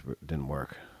brownies didn't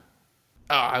work?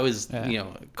 Oh, I was,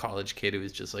 a college kid who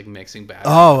was just like mixing bad.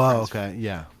 Okay,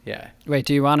 yeah. Yeah. Wait,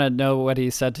 do you want to know what he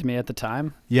said to me at the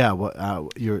time? Yeah. What?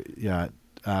 Reenact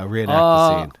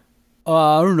the scene.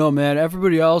 I don't know, man.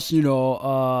 Everybody else,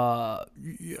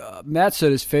 Matt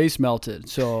said his face melted,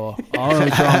 so I don't know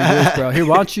what's wrong with this, bro. Here,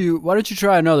 why don't you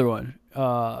try another one? You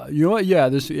know what?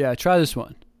 Try this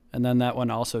one. And then that one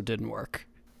also didn't work.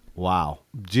 Wow.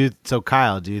 So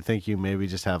Kyle, do you think you maybe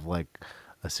just have like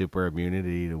a super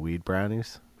immunity to weed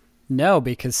brownies? No,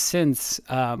 because since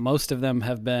most of them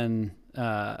have been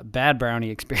bad brownie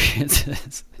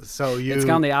experiences, so it's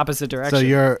gone the opposite direction. So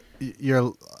your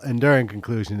enduring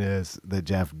conclusion is that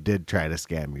Jeff did try to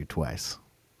scam you twice.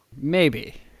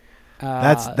 Maybe.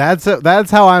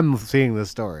 That's how I'm seeing the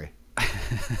story.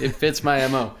 It fits my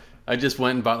MO. I just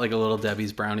went and bought like a little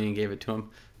Debbie's brownie and gave it to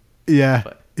him. Yeah,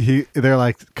 they're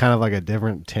like kind of like a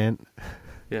different tint.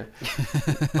 Yeah.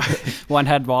 One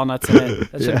had walnuts in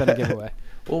it. That should have been a giveaway.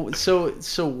 Well, so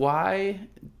why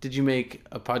did you make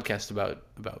a podcast about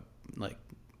like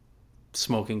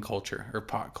smoking culture or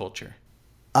pot culture?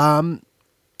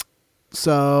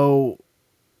 So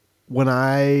when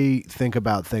I think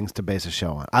about things to base a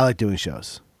show on, I like doing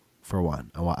shows, for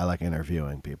one. I like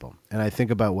interviewing people. And I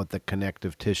think about what the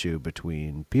connective tissue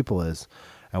between people is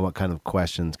and what kind of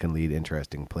questions can lead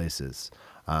interesting places.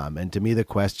 And to me, the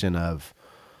question of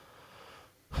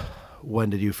when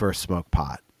did you first smoke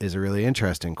pot is a really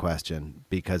interesting question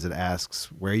because it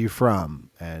asks where are you from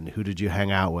and who did you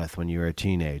hang out with when you were a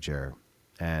teenager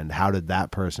and how did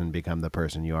that person become the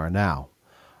person you are now,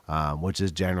 which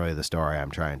is generally the story I'm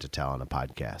trying to tell in a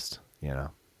podcast, you know.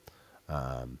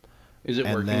 Is it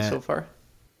working so far?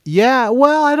 Yeah,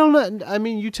 well, I don't know. I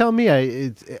mean, you tell me.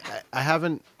 I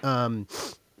haven't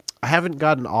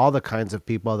gotten all the kinds of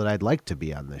people that I'd like to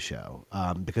be on the show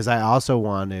because I also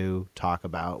want to talk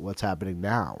about what's happening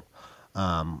now.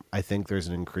 I think there's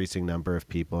an increasing number of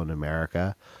people in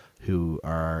America who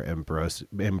are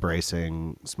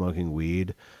embracing smoking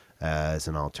weed as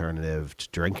an alternative to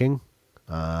drinking,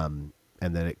 and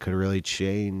that it could really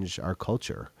change our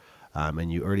culture.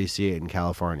 And you already see it in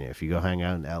California. If you go hang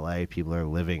out in LA, people are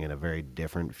living in a very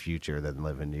different future than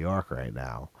live in New York right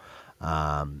now.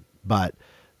 But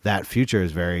that future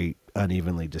is very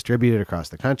unevenly distributed across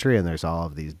the country, and there's all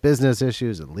of these business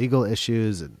issues and legal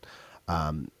issues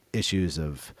and issues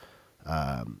of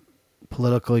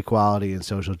political equality and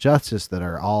social justice that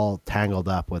are all tangled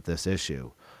up with this issue.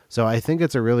 So I think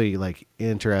it's a really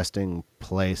interesting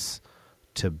place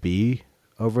to be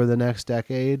over the next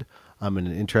decade.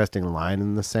 An interesting line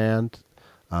in the sand.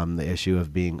 The issue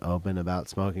of being open about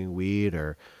smoking weed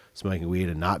or smoking weed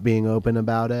and not being open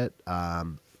about it.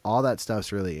 All that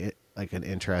stuff's really an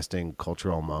interesting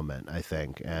cultural moment, I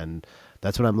think. And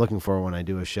that's what I'm looking for when I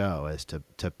do a show is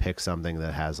to pick something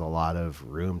that has a lot of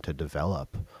room to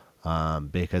develop.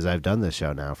 Because I've done this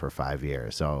show now for 5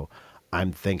 years. So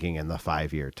I'm thinking in the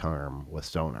 5-year term with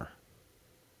Stoner.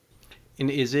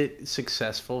 And is it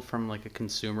successful from a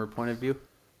consumer point of view?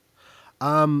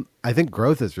 I think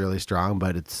growth is really strong,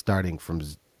 but it's starting from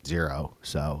zero.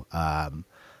 So,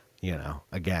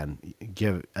 again,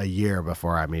 give a year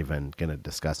before I'm even going to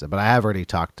discuss it. But I have already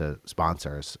talked to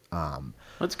sponsors.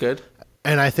 That's good.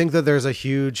 And I think that there's a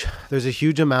huge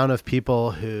amount of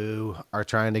people who are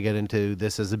trying to get into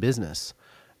this as a business.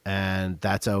 And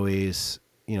that's always,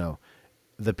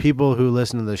 the people who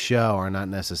listen to the show are not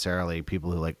necessarily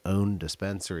people who own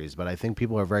dispensaries, but I think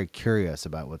people are very curious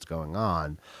about what's going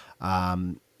on.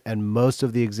 And most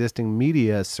of the existing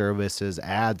media services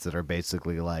ads that are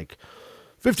basically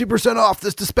 50% off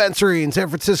this dispensary in San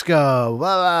Francisco,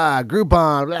 blah, blah,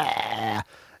 Groupon, blah,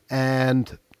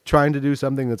 and trying to do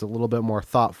something that's a little bit more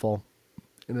thoughtful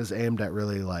and is aimed at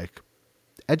really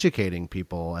educating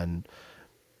people and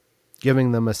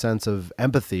giving them a sense of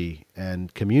empathy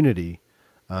and community,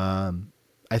 I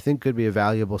think could be a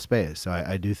valuable space. So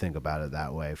I do think about it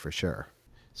that way for sure.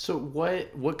 So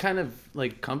what kind of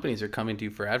companies are coming to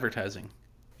you for advertising,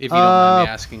 if you don't mind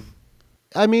me asking?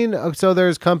 I mean, so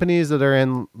there's companies that are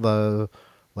in the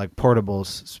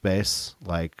portables space,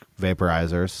 like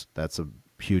vaporizers. That's a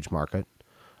huge market.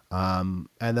 And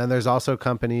then there's also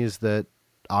companies that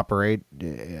operate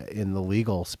in the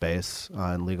legal space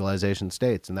in legalization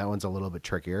states, and that one's a little bit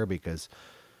trickier because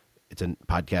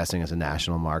podcasting is a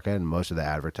national market, and most of the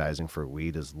advertising for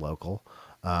weed is local.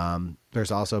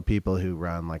 There's also people who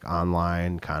run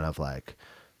online kind of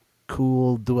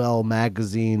cool Dwell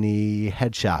magazine-y,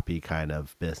 head shop-y kind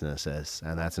of businesses,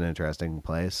 and that's an interesting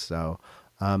place. So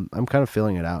I'm kind of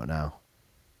feeling it out now.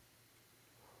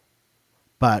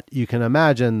 But you can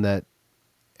imagine that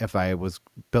if I was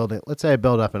let's say I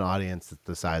build up an audience that's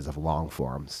the size of long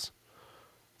forms,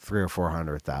 300,000 or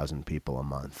 400,000 people a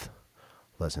month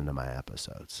listen to my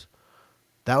episodes.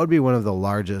 That would be one of the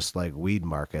largest weed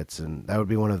markets, and that would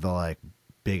be one of the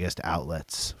biggest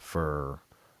outlets for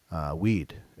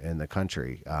weed in the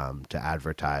country to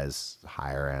advertise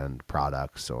higher end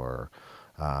products or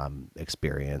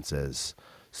experiences.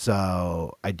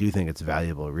 So I do think it's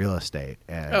valuable real estate.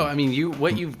 And I mean,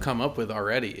 what you've come up with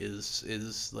already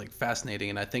is fascinating,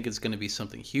 and I think it's going to be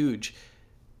something huge.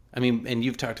 I mean, and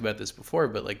you've talked about this before,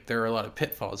 but there are a lot of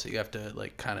pitfalls that you have to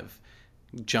kind of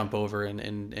jump over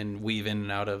and weave in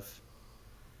and out of.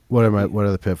 What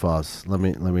are the pitfalls? Let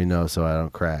me know so I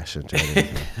don't crash into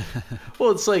anything.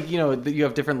 Well, it's you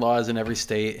have different laws in every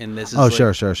state, and this is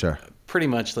sure. Pretty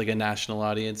much a national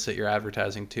audience that you're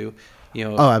advertising to.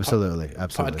 Absolutely.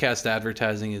 Podcast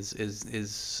advertising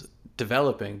is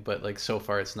developing, but so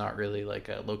far it's not really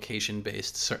a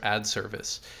location-based ad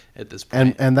service at this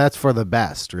point. And that's for the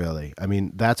best, really. I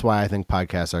mean, that's why I think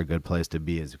podcasts are a good place to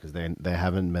be, is because they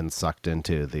haven't been sucked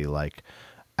into the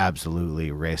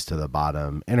absolutely race to the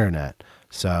bottom internet.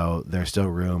 So there's still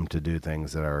room to do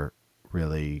things that are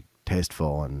really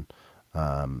tasteful and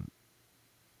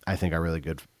I think are really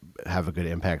good, have a good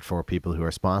impact for people who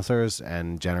are sponsors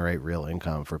and generate real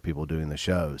income for people doing the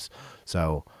shows.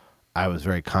 So I was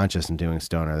very conscious in doing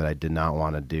Stoner that I did not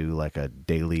want to do like a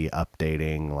daily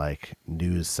updating, like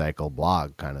news cycle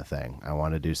blog kind of thing. I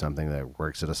want to do something that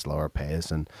works at a slower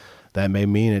pace, and that may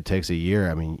mean it takes a year.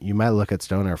 I mean, you might look at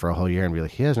Stoner for a whole year and be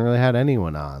like, he hasn't really had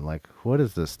anyone on. Like, what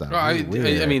is this stuff? Well, I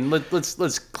mean,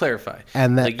 let's clarify.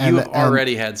 And that, like, you have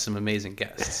already had some amazing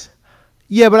guests.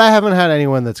 Yeah, but I haven't had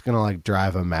anyone that's going to like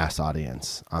drive a mass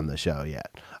audience on the show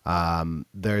yet.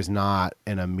 There's not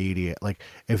an immediate, like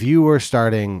if you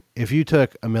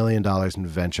took $1 million in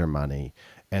venture money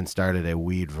and started a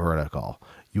weed vertical,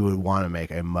 you would want to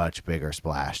make a much bigger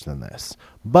splash than this.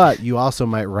 But you also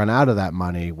might run out of that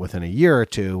money within a year or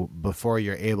two before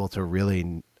you're able to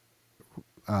really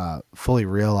fully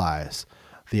realize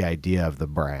the idea of the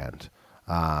brand.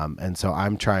 And so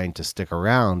I'm trying to stick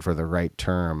around for the right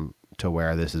term to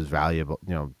where this is valuable,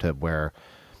 to where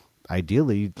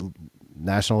ideally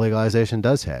national legalization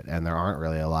does hit, and there aren't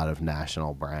really a lot of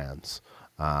national brands.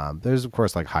 There's of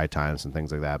course like High Times and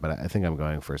things like that, but I think I'm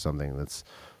going for something that's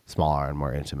smaller and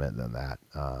more intimate than that.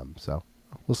 So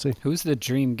we'll see. Who's the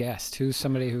dream guest? Who's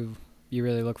somebody who you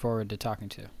really look forward to talking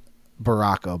to?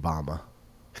 Barack Obama.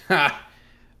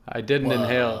 I didn't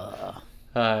inhale.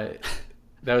 That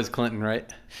was Clinton, right?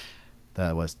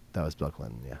 That was Bill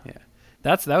Clinton. Yeah. Yeah.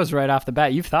 That was right off the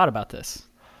bat. You've thought about this.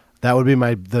 That would be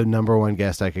the number one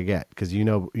guest I could get, because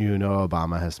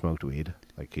Obama has smoked weed.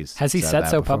 Like has he said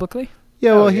so before. Publicly?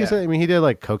 Yeah, well, he did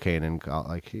like cocaine and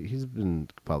like he's been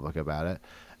public about it.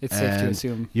 It's safe to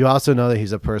assume. You also know that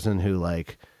he's a person who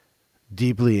like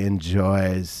deeply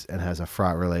enjoys and has a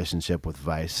fraught relationship with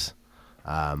vice,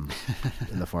 in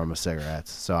the form of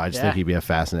cigarettes. So I just think he'd be a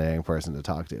fascinating person to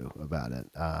talk to about it.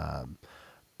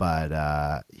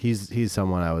 But he's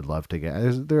someone I would love to get.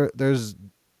 There's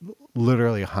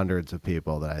literally hundreds of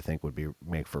people that I think would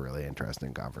make for really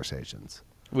interesting conversations.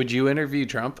 Would you interview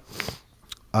Trump?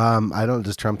 I don't.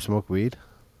 Does Trump smoke weed?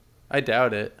 I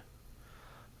doubt it.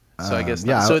 So I guess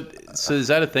not. So is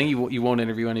that a thing? You won't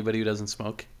interview anybody who doesn't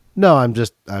smoke? No, I'm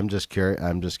just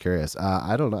curious.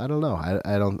 I don't know.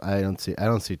 I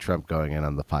don't see Trump going in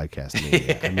on the podcast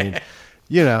media. I mean,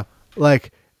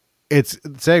 like it's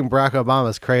saying Barack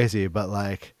Obama's crazy, but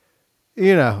like,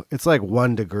 it's like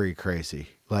 1 degree crazy.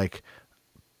 Like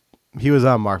he was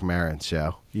on Mark Maron's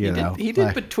show. He did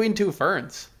like, Between Two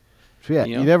Ferns. Yeah,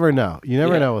 you never know. You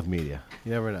never know with media.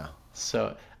 You never know.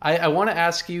 So I want to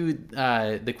ask you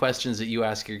the questions that you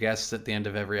ask your guests at the end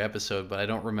of every episode, but I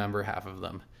don't remember half of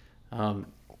them,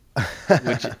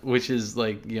 which is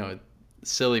like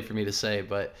silly for me to say.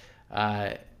 But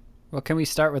well, can we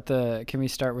start with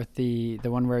the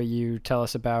one where you tell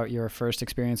us about your first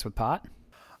experience with pot?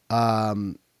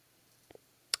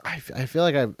 I feel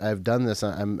like I've done this.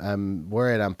 I'm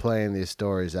worried I'm playing these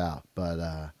stories out, but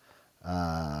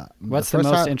what's the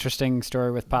most interesting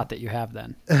story with pot that you have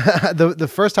then? The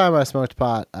first time I smoked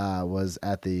pot was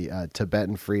at the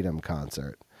Tibetan Freedom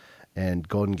concert in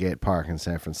Golden Gate Park in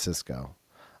San Francisco,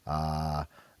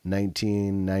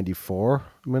 1994.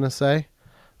 I'm gonna say,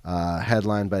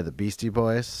 headlined by the Beastie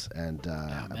Boys and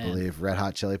I believe Red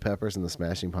Hot Chili Peppers and the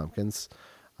Smashing Pumpkins.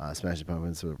 Smashing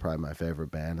Pumpkins were probably my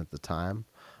favorite band at the time.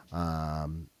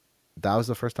 That was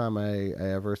the first time I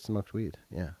ever smoked weed.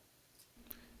 Yeah.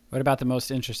 What about the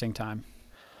most interesting time?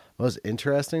 Most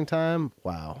interesting time?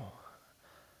 Wow.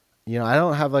 I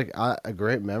don't have like a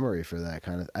great memory for that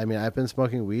kind of. I mean, I've been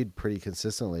smoking weed pretty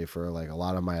consistently for like a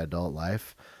lot of my adult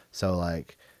life. So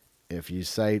like, if you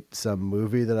cite some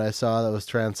movie that I saw that was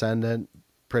transcendent,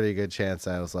 pretty good chance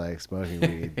I was like smoking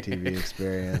weed. TV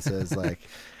experiences, like,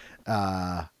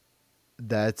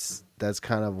 that's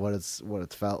kind of what it's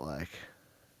felt like.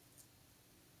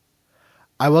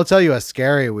 I will tell you a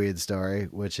scary weed story,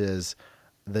 which is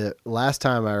the last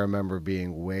time I remember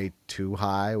being way too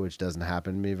high, which doesn't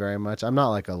happen to me very much. I'm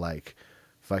not like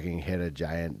fucking hit a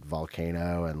giant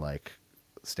volcano and like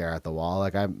stare at the wall.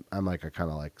 Like I'm like a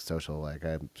kind of like social, like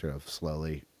I'm sort of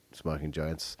slowly smoking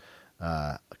joints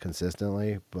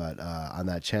consistently. But on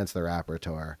that Chance the Rapper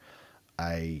tour,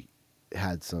 I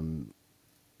had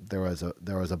there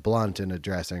was a blunt in a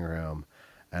dressing room,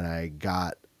 and I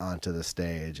got onto the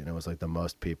stage, and it was like the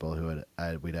most people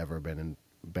we'd ever been in,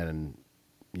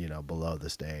 below the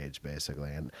stage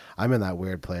basically. And I'm in that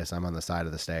weird place. I'm on the side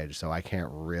of the stage, so I can't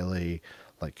really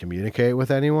like communicate with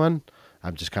anyone.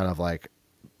 I'm just kind of like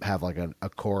have like a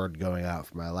cord going out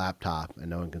from my laptop,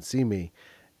 and no one can see me.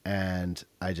 And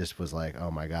I just was like, oh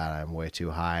my God, I'm way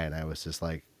too high. And I was just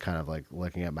like, kind of like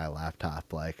looking at my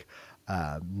laptop, like,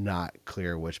 not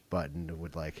clear which button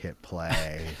would like hit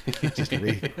play. Just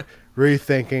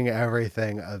rethinking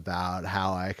everything about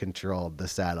how I controlled the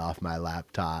set off my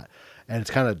laptop. And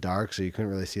it's kind of dark, so you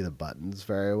couldn't really see the buttons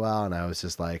very well. And I was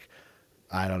just like,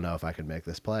 I don't know if I can make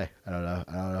this play. I don't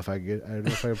know if I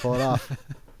can pull it off.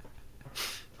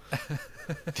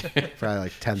 Probably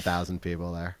like 10,000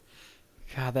 people there.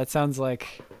 God, that sounds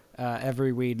like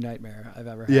every weed nightmare I've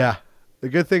ever had. Yeah. The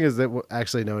good thing is that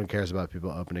actually no one cares about people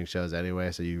opening shows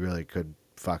anyway, so you really could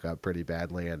fuck up pretty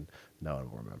badly and no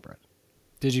one will remember it.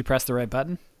 Did you press the right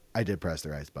button? I did press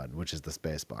the right button, which is the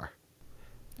space bar.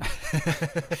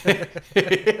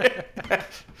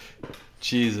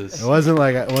 Jesus. It wasn't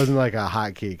like a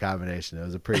hotkey combination. It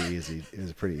was a pretty easy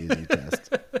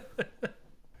test.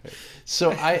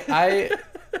 So I've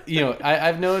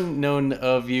known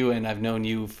of you, and I've known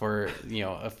you for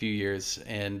a few years,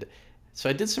 and so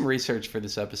I did some research for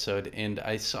this episode, and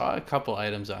I saw a couple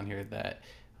items on here that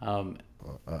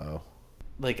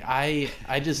like I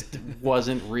just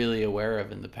wasn't really aware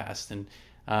of in the past, and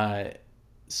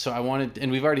so I wanted,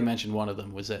 and we've already mentioned one of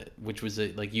them, which was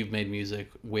like you've made music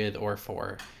with or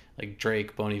for like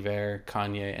Drake, Bon Iver,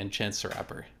 Kanye, and Chance the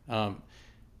Rapper.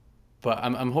 But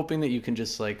I'm hoping that you can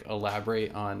just like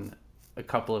elaborate on a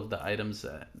couple of the items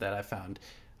that I found.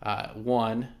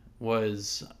 One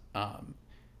was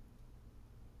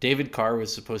David Carr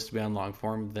was supposed to be on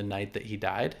Longform the night that he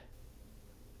died.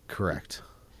 Correct.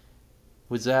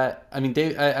 Was that? I mean,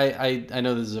 Dave. I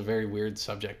know this is a very weird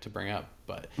subject to bring up,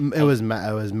 but it was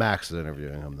Max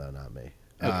interviewing him though, not me.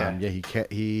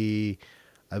 Okay.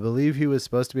 I believe he was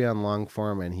supposed to be on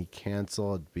Longform and he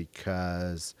canceled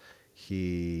because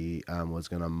he was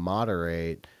going to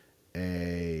moderate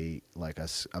a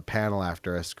panel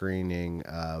after a screening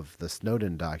of the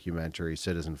Snowden documentary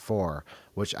Citizen 4,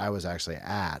 which I was actually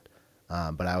at,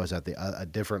 but I was at a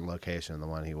different location, the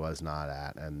one he was not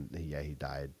at, and he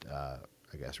died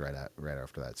I guess right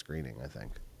after that screening, I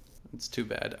think. It's too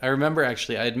bad. I remember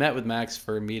actually I had met with Max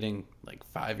for a meeting like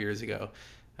 5 years ago,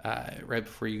 right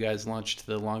before you guys launched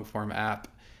the Longform app,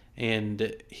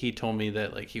 and he told me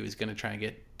that like he was going to try and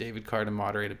get David Carr to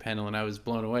moderate a panel, and I was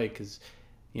blown away because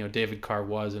David Carr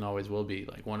was and always will be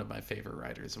like one of my favorite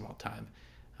writers of all time,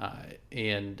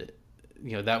 and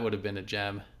that would have been a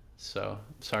gem. So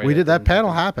sorry. That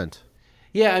panel happened.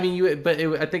 Yeah, I mean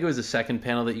I think it was the second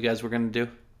panel that you guys were going to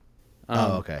do.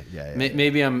 Okay, yeah.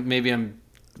 Maybe I'm.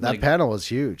 That panel was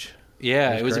huge.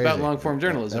 Yeah, it was about long form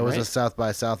journalism. It was right? a South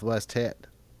by Southwest hit.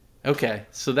 Okay,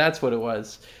 so that's what it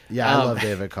was. Yeah, I love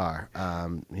David Carr.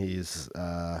 He's,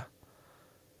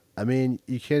 I mean,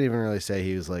 you can't even really say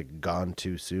he was like gone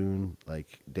too soon.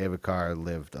 Like David Carr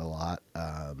lived a lot,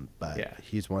 but yeah.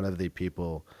 He's one of the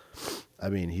people. I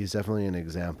mean, he's definitely an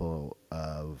example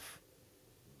of,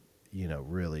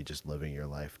 really just living your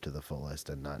life to the fullest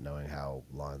and not knowing how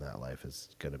long that life is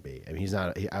going to be. I mean,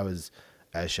 I was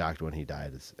as shocked when he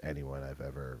died as anyone I've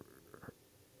ever,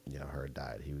 heard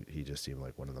died. He just seemed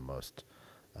like one of the most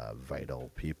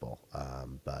vital people.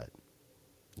 But,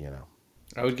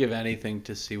 I would give anything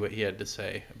to see what he had to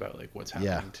say about like what's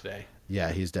happening today.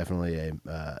 Yeah, he's definitely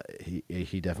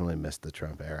he definitely missed the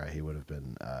Trump era. He would have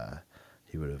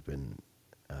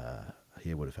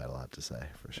had a lot to say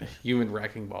for sure. Human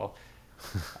wrecking ball.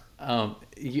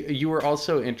 You were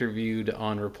also interviewed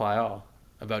on Reply All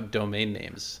about domain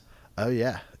names. Oh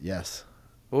yeah, yes.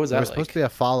 What was that? There was supposed to be a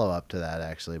follow up to that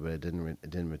actually, but it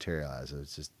didn't materialize. It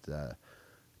was just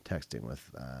texting with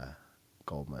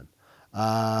Goldman.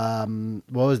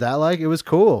 What was that like? It was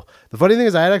cool. The funny thing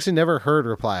is, I had actually never heard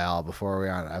Reply All before we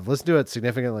were on it. I've listened to it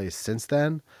significantly since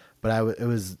then. But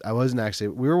I wasn't actually.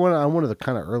 We were on one of the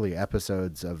kind of early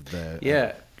episodes of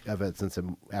the of it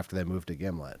after they moved to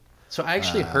Gimlet. So I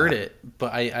actually heard it,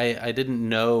 but I didn't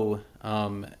know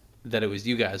that it was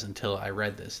you guys until I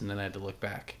read this, and then I had to look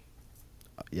back.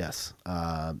 Yes,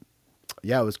 it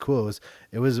was cool.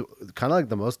 It was kind of like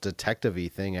the most detective-y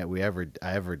thing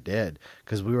I ever did,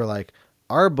 because we were like,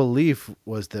 our belief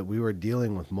was that we were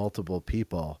dealing with multiple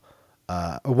people,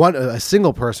 a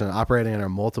single person operating under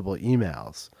multiple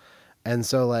emails. And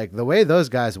so, like, the way those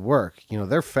guys work,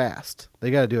 they're fast. They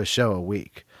got to do a show a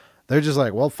week. They're just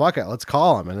like, well, fuck it, let's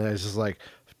call them. And then it's just like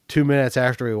 2 minutes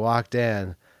after we walked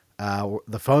in,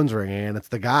 the phone's ringing, and it's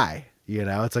the guy.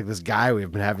 It's like this guy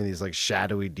we've been having these like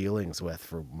shadowy dealings with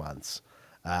for months.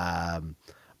 But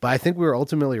I think we were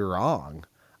ultimately wrong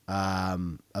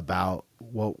about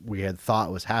what we had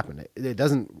thought was happening. It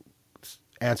doesn't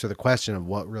answer the question of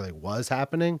what really was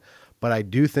happening. But I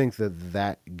do think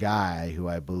that guy, who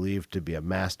I believe to be a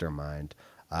mastermind,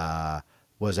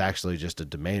 was actually just a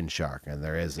domain shark, and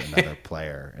there is another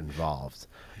player involved.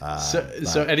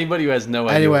 So anybody who has no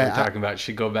idea what we're talking about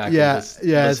should go back. Yeah, and just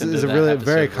it's listen to a that really episode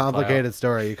very with Lyle. complicated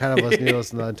story. You kind of need to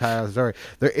listen to the entire story.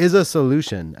 There is a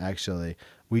solution, actually.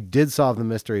 We did solve the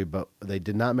mystery, but they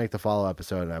did not make the follow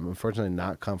episode. And I'm unfortunately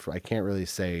not comfortable. I can't really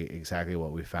say exactly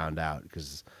what we found out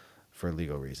because for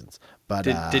legal reasons. But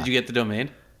Did you get the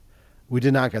domain? we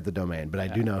did not get the domain, but I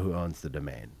do know who owns the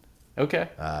domain. Okay.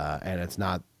 And it's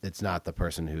not the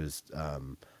person who's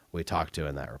we talked to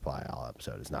in that reply all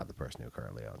episode. It's not the person who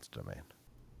currently owns the domain.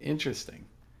 Interesting.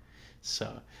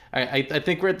 So I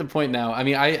think we're at the point now. I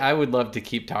mean, I would love to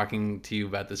keep talking to you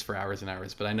about this for hours and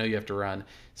hours, but I know you have to run.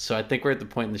 So I think we're at the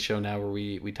point in the show now where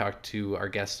we talk to our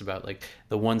guests about like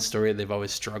the one story they've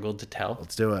always struggled to tell.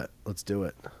 Let's do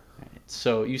it.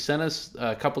 So you sent us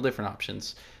a couple different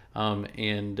options,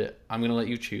 and I'm gonna let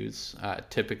you choose.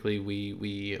 Typically,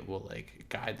 we will like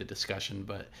guide the discussion,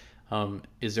 but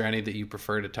is there any that you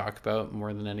prefer to talk about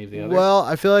more than any of the others? Well,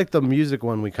 I feel like the music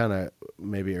one we kind of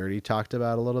maybe already talked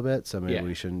about a little bit, so maybe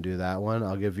we shouldn't do that one.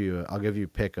 I'll give you a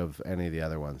pick of any of the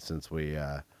other ones since we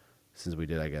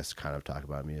did, I guess, kind of talk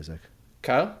about music.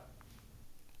 Kyle?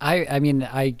 I mean,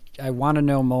 I want to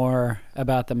know more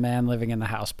about the man living in the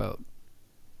houseboat.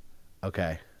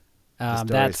 Okay.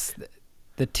 That's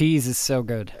the tease is so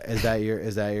good. Is that your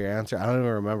answer? I don't even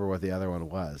remember what the other one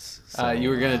was. So, you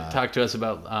were going to talk to us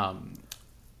about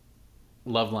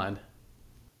Loveline.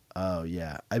 Oh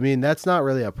yeah. I mean, that's not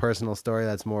really a personal story.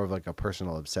 That's more of like a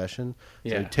personal obsession.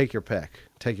 So Yeah. take your pick.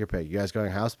 You guys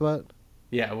going houseboat?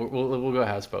 Yeah, we'll go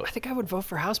houseboat. I think I would vote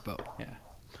for houseboat. Yeah.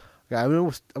 Yeah,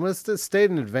 I'm going to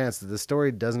state in advance that the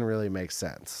story doesn't really make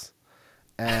sense.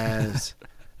 And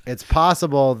it's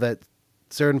possible that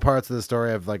certain parts of the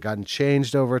story have like gotten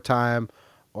changed over time,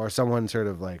 or someone sort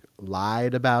of like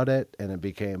lied about it and it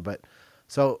became,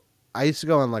 so I used to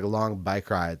go on like long bike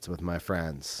rides with my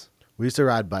friends. We used to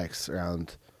ride bikes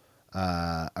around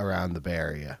the Bay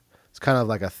Area. It's kind of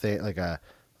like a thing, like a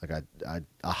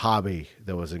hobby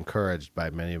that was encouraged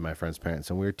by many of my friends' parents.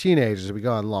 And we were teenagers. We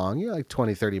go on long, like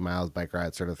 20, 30 miles bike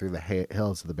rides sort of through the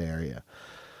hills of the Bay Area.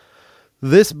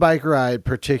 This bike ride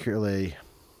particularly,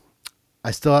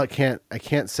 I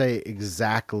can't say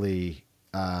exactly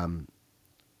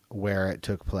where it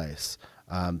took place.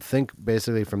 Think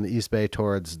basically from the East Bay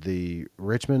towards the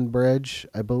Richmond Bridge,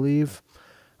 I believe.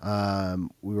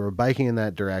 We were biking in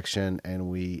that direction, and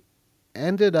we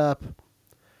ended up.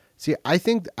 See, I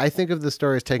think of the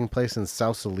story as taking place in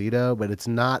Sausalito, but it's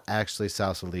not actually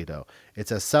Sausalito.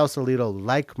 It's a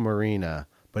Sausalito-like marina,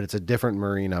 but it's a different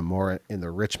marina, more in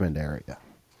the Richmond area.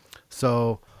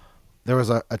 So there was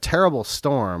a terrible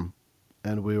storm,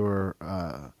 and we were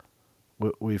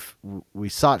we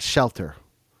sought shelter,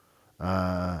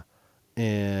 at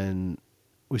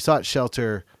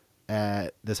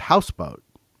this houseboat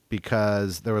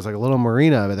because there was like a little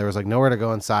marina, but there was like nowhere to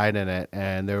go inside in it,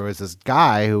 and there was this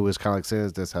guy who was kind of like sitting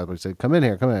at this houseboat. He said, "Come in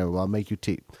here, well, I'll make you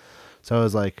tea." So it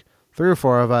was like 3 or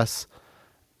 4 of us,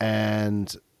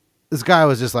 and this guy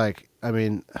was just like, I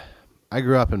mean, I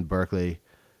grew up in Berkeley.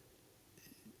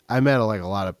 I met a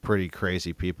lot of pretty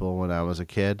crazy people when I was a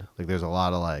kid. Like there's a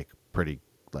lot of like pretty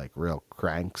like real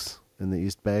cranks in the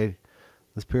East Bay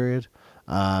this period.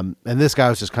 And this guy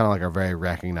was just kind of like a very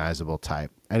recognizable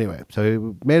type. Anyway, so he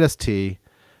made us tea,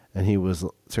 and he was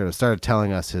sort of started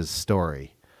telling us his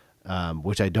story,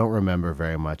 which I don't remember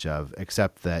very much of,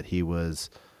 except that he was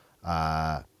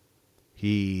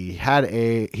he had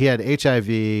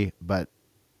HIV, but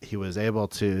he was able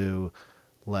to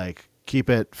like keep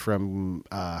it from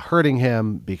hurting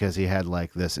him because he had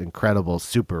like this incredible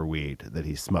super weed that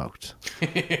he smoked.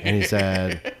 And he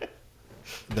said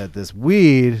that this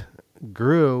weed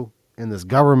grew in this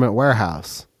government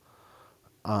warehouse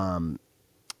in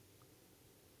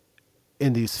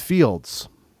these fields,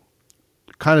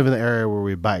 kind of in the area where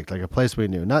we biked, like a place we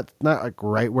knew, not like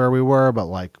right where we were, but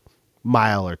like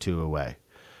mile or two away.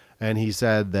 And he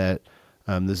said that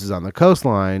this is on the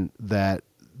coastline, that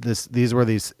these were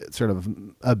these sort of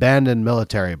abandoned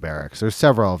military barracks. There's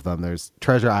several of them. There's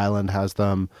Treasure Island has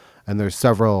them, and there's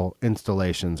several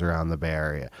installations around the Bay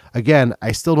Area. Again,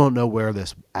 I still don't know where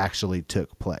this actually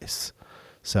took place.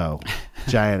 So,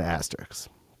 giant asterisks.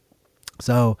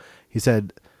 So he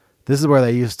said, this is where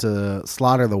they used to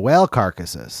slaughter the whale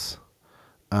carcasses,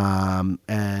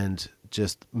 and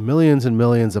just millions and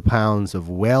millions of pounds of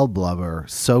whale blubber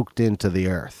soaked into the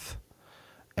earth.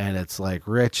 And it's like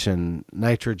rich in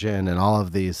nitrogen and all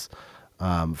of these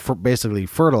basically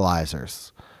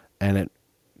fertilizers. And it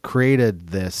created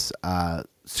this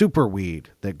super weed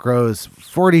that grows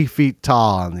 40 feet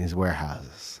tall on these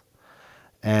warehouses.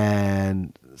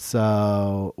 And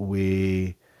So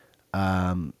we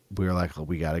were like,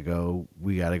 we gotta go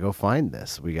find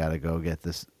this. We gotta go get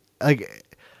this. Like,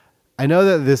 I know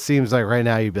that this seems like right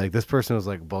now you'd be like, this person was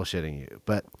like bullshitting you,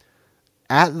 but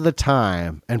at the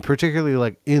time, and particularly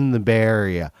like in the Bay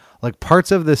Area, like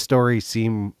parts of this story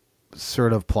seem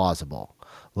sort of plausible.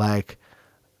 Like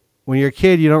when you're a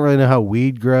kid, you don't really know how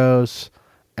weed grows,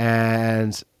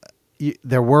 and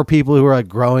there were people who were like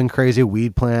growing crazy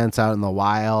weed plants out in the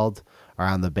wild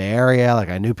around the Bay Area. Like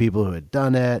I knew people who had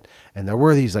done it, and there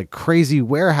were these like crazy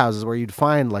warehouses where you'd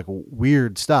find like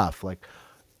weird stuff. Like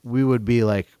we would be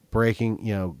like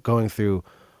breaking, going through,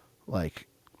 like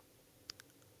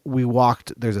we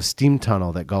walked. There's a steam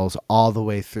tunnel that goes all the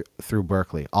way through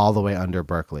Berkeley, all the way under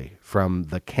Berkeley, from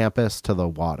the campus to the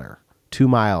water, 2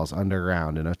 miles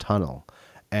underground in a tunnel,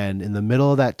 and in the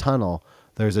middle of that tunnel,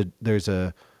 there's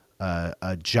a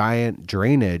giant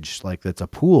drainage, like that's a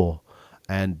pool,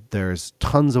 and there's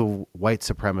tons of white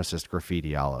supremacist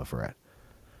graffiti all over it.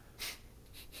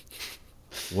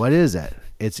 What is it?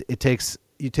 It takes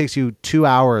you 2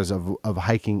 hours of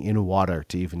hiking in water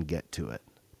to even get to it.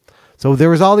 So there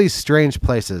was all these strange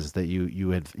places that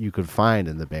you could find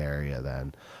in the Bay Area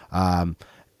then,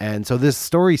 and so this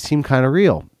story seemed kind of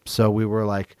real. So we were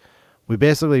like, we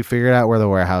basically figured out where the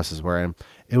warehouses were, and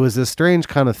it was this strange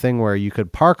kind of thing where you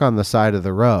could park on the side of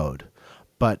the road,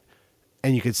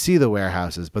 and you could see the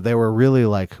warehouses, but they were really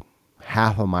like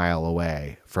half a mile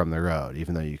away from the road,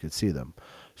 even though you could see them.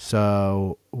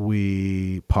 So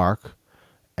we park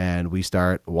and we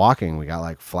start walking. We got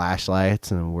like flashlights,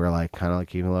 and we're like kind of like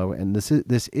keeping low. And this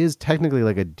is technically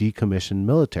like a decommissioned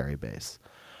military base.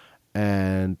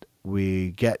 And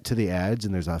we get to the edge,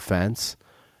 and there's a fence,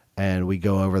 and we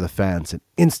go over the fence, and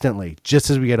instantly, just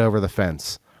as we get over the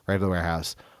fence, right to the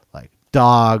warehouse, like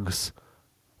dogs,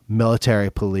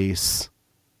 military police.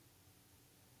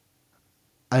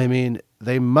 I mean,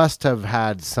 they must have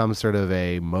had some sort of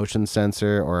a motion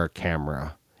sensor or a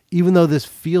camera, even though this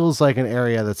feels like an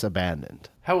area that's abandoned.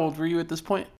 How old were you at this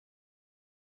point?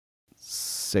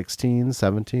 16,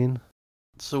 17.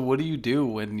 So what do you do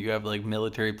when you have like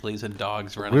military police and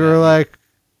dogs running? We were like,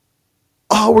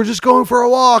 oh, we're just going for a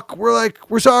walk. We're like,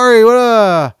 we're sorry.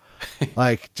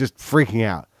 Like just freaking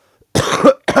out.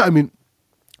 I mean,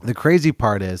 the crazy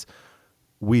part is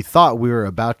we thought we were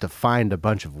about to find a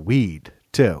bunch of weed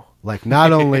too. Like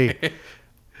not only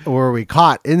were we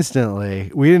caught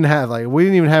instantly, we didn't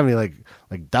even have any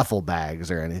like duffel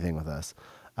bags or anything with us.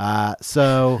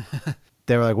 So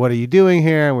they were like, what are you doing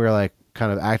here? And we were like,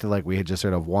 kind of acted like we had just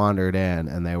sort of wandered in,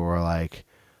 and they were like,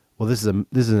 well, this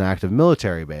is an active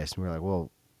military base. And we were like, well,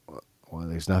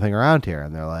 there's nothing around here.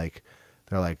 And they're like,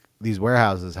 these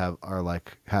warehouses are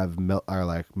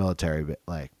military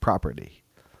like property.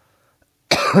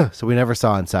 So we never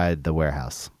saw inside the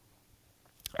warehouse.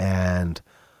 And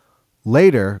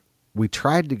later we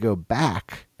tried to go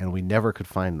back, and we never could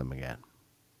find them again.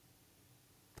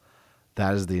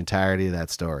 That is the entirety of that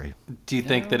story. Do you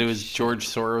think that it was George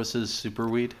Soros's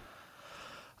superweed?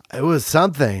 It was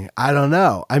something. I don't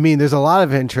know. I mean, there's a lot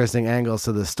of interesting angles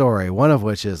to the story. One of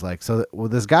which is like,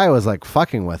 this guy was like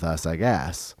fucking with us, I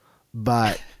guess,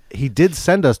 but he did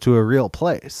send us to a real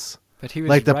place. But he was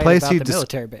like the right place about the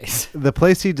military base. The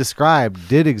place he described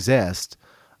did exist.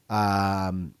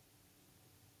 Yeah.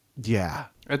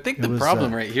 I think the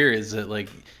problem right here is that like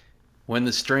when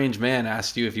the strange man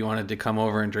asked you if you wanted to come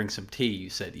over and drink some tea, you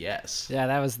said yes. Yeah,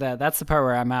 that's the part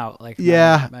where I'm out. Like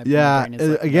my brain is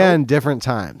like, again, nope. different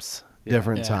times.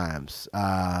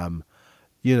 I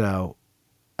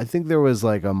think there was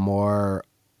like a more,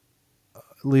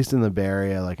 at least in the Bay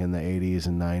Area, like in the 80s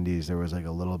and 90s, there was like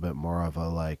a little bit more of a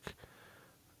like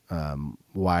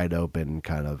wide open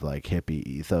kind of like hippie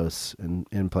ethos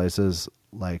in places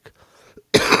like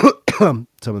some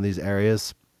of these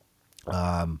areas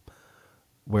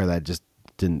where that just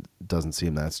doesn't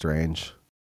seem that strange.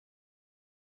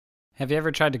 Have you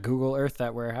ever tried to Google Earth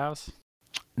that warehouse?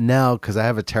 No, because I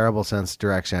have a terrible sense of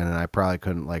direction, and I probably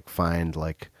couldn't like find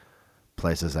like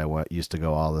places I used to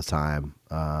go all the time.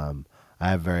 I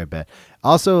have very bad.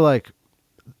 Also, like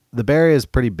the Bay Area is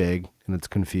pretty big and it's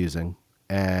confusing,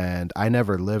 and I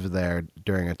never lived there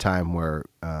during a time where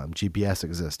GPS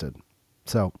existed.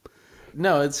 So,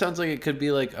 no, it sounds like it could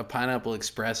be like a Pineapple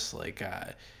Express, like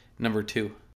number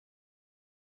 2,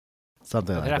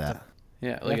 something like that.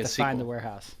 Yeah, like a sequel. Find the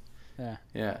warehouse.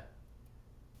 Yeah.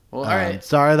 Well, all right.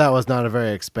 Sorry, that was not a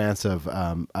very expansive.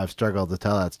 I've struggled to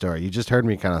tell that story. You just heard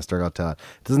me kind of struggle to tell it.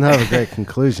 It doesn't have a great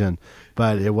conclusion,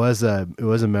 but it was a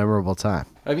memorable time.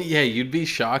 I mean, yeah, you'd be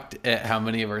shocked at how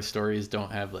many of our stories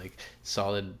don't have like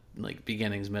solid like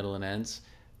beginnings, middle, and ends.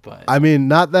 But I mean,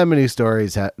 not that many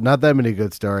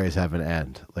good stories have an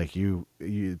end. Like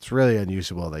it's really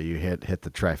unusual that you hit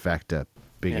the trifecta,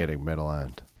 beginning, middle,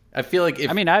 end. I feel like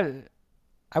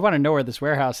I want to know where this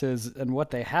warehouse is and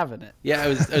what they have in it. Yeah, I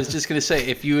was just gonna say,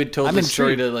 if you had told this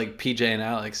story to like PJ and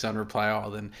Alex on Reply All,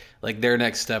 then like their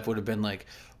next step would have been like,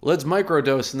 let's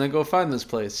microdose and then go find this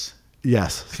place.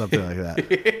 Yes, something like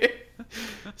that.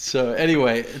 So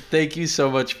anyway, thank you so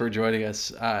much for joining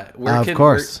us. Of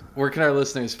course. Where can our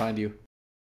listeners find you?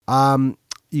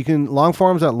 You can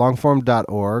longforms at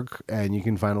longform.org, and you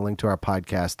can find a link to our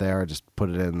podcast there. Just put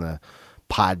it in the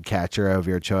podcatcher of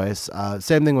your choice.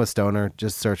 Same thing with Stoner.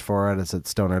 Just search for it. It's at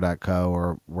stoner.co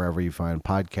or wherever you find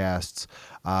podcasts.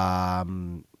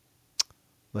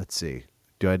 Let's see.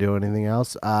 Do I do anything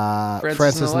else?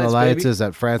 Francis and the Lights is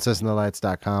at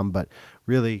francisandthelights.com, but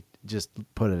really just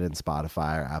put it in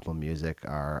Spotify or Apple Music.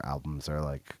 Our albums are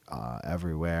like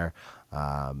everywhere.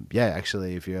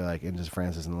 Actually, if you're like into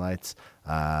Francis and the Lights,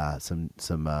 some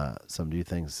new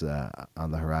things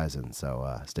on the horizon.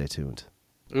 So stay tuned.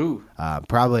 Ooh.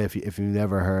 Probably if you've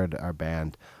never heard our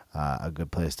band, a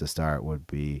good place to start would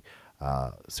be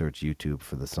search YouTube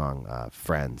for the song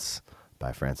 "Friends"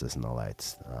 by Francis and the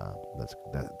Lights.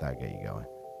 That'll get you going.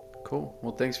 Cool.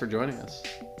 Well, thanks for joining us.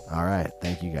 All right.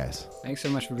 Thank you, guys. Thanks so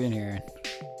much for being here, Aaron.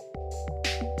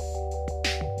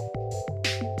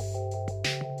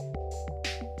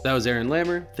 That was Aaron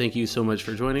Lammer. Thank you so much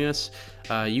for joining us.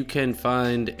 You can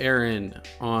find Aaron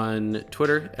on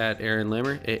Twitter at Aaron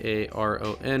Lammer,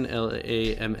 AARONLAMMER.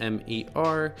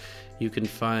 You can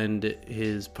find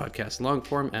his podcast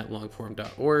Longform at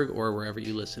longform.org or wherever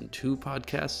you listen to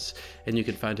podcasts. And you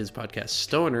can find his podcast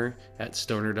Stoner at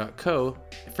stoner.co.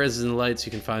 Francis and the Lights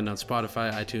you can find on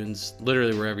Spotify, iTunes,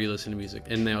 literally wherever you listen to music.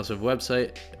 And they also have a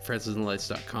website,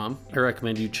 francisandthelights.com. I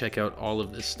recommend you check out all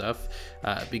of this stuff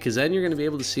because then you're going to be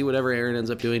able to see whatever Aaron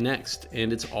ends up doing next.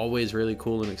 And it's always really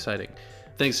cool and exciting.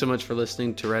 Thanks so much for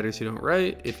listening to Writers Who Don't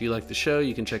Write. If you like the show,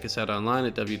 you can check us out online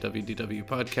at WWDW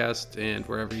Podcast and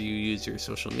wherever you use your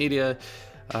social media.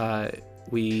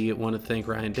 We want to thank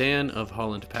Ryan Dan of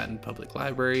Holland Patton Public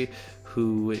Library,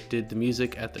 who did the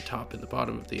music at the top and the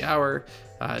bottom of the hour.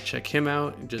 Check him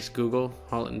out. Just Google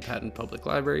Holland Patton Public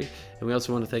Library. And we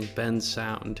also want to thank Ben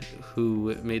Sound,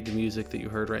 who made the music that you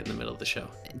heard right in the middle of the show.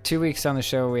 2 weeks on the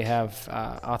show, we have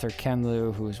author Ken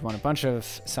Liu, who's won a bunch of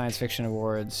science fiction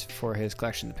awards for his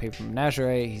collection, The Paper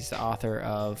Menagerie. He's the author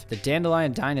of The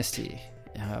Dandelion Dynasty.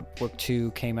 Book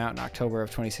 2 came out in October of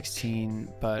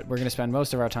 2016, but we're going to spend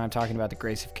most of our time talking about The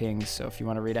Grace of Kings. So if you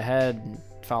want to read ahead and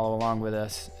follow along with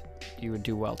us, you would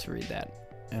do well to read that.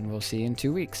 And we'll see you in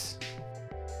 2 weeks.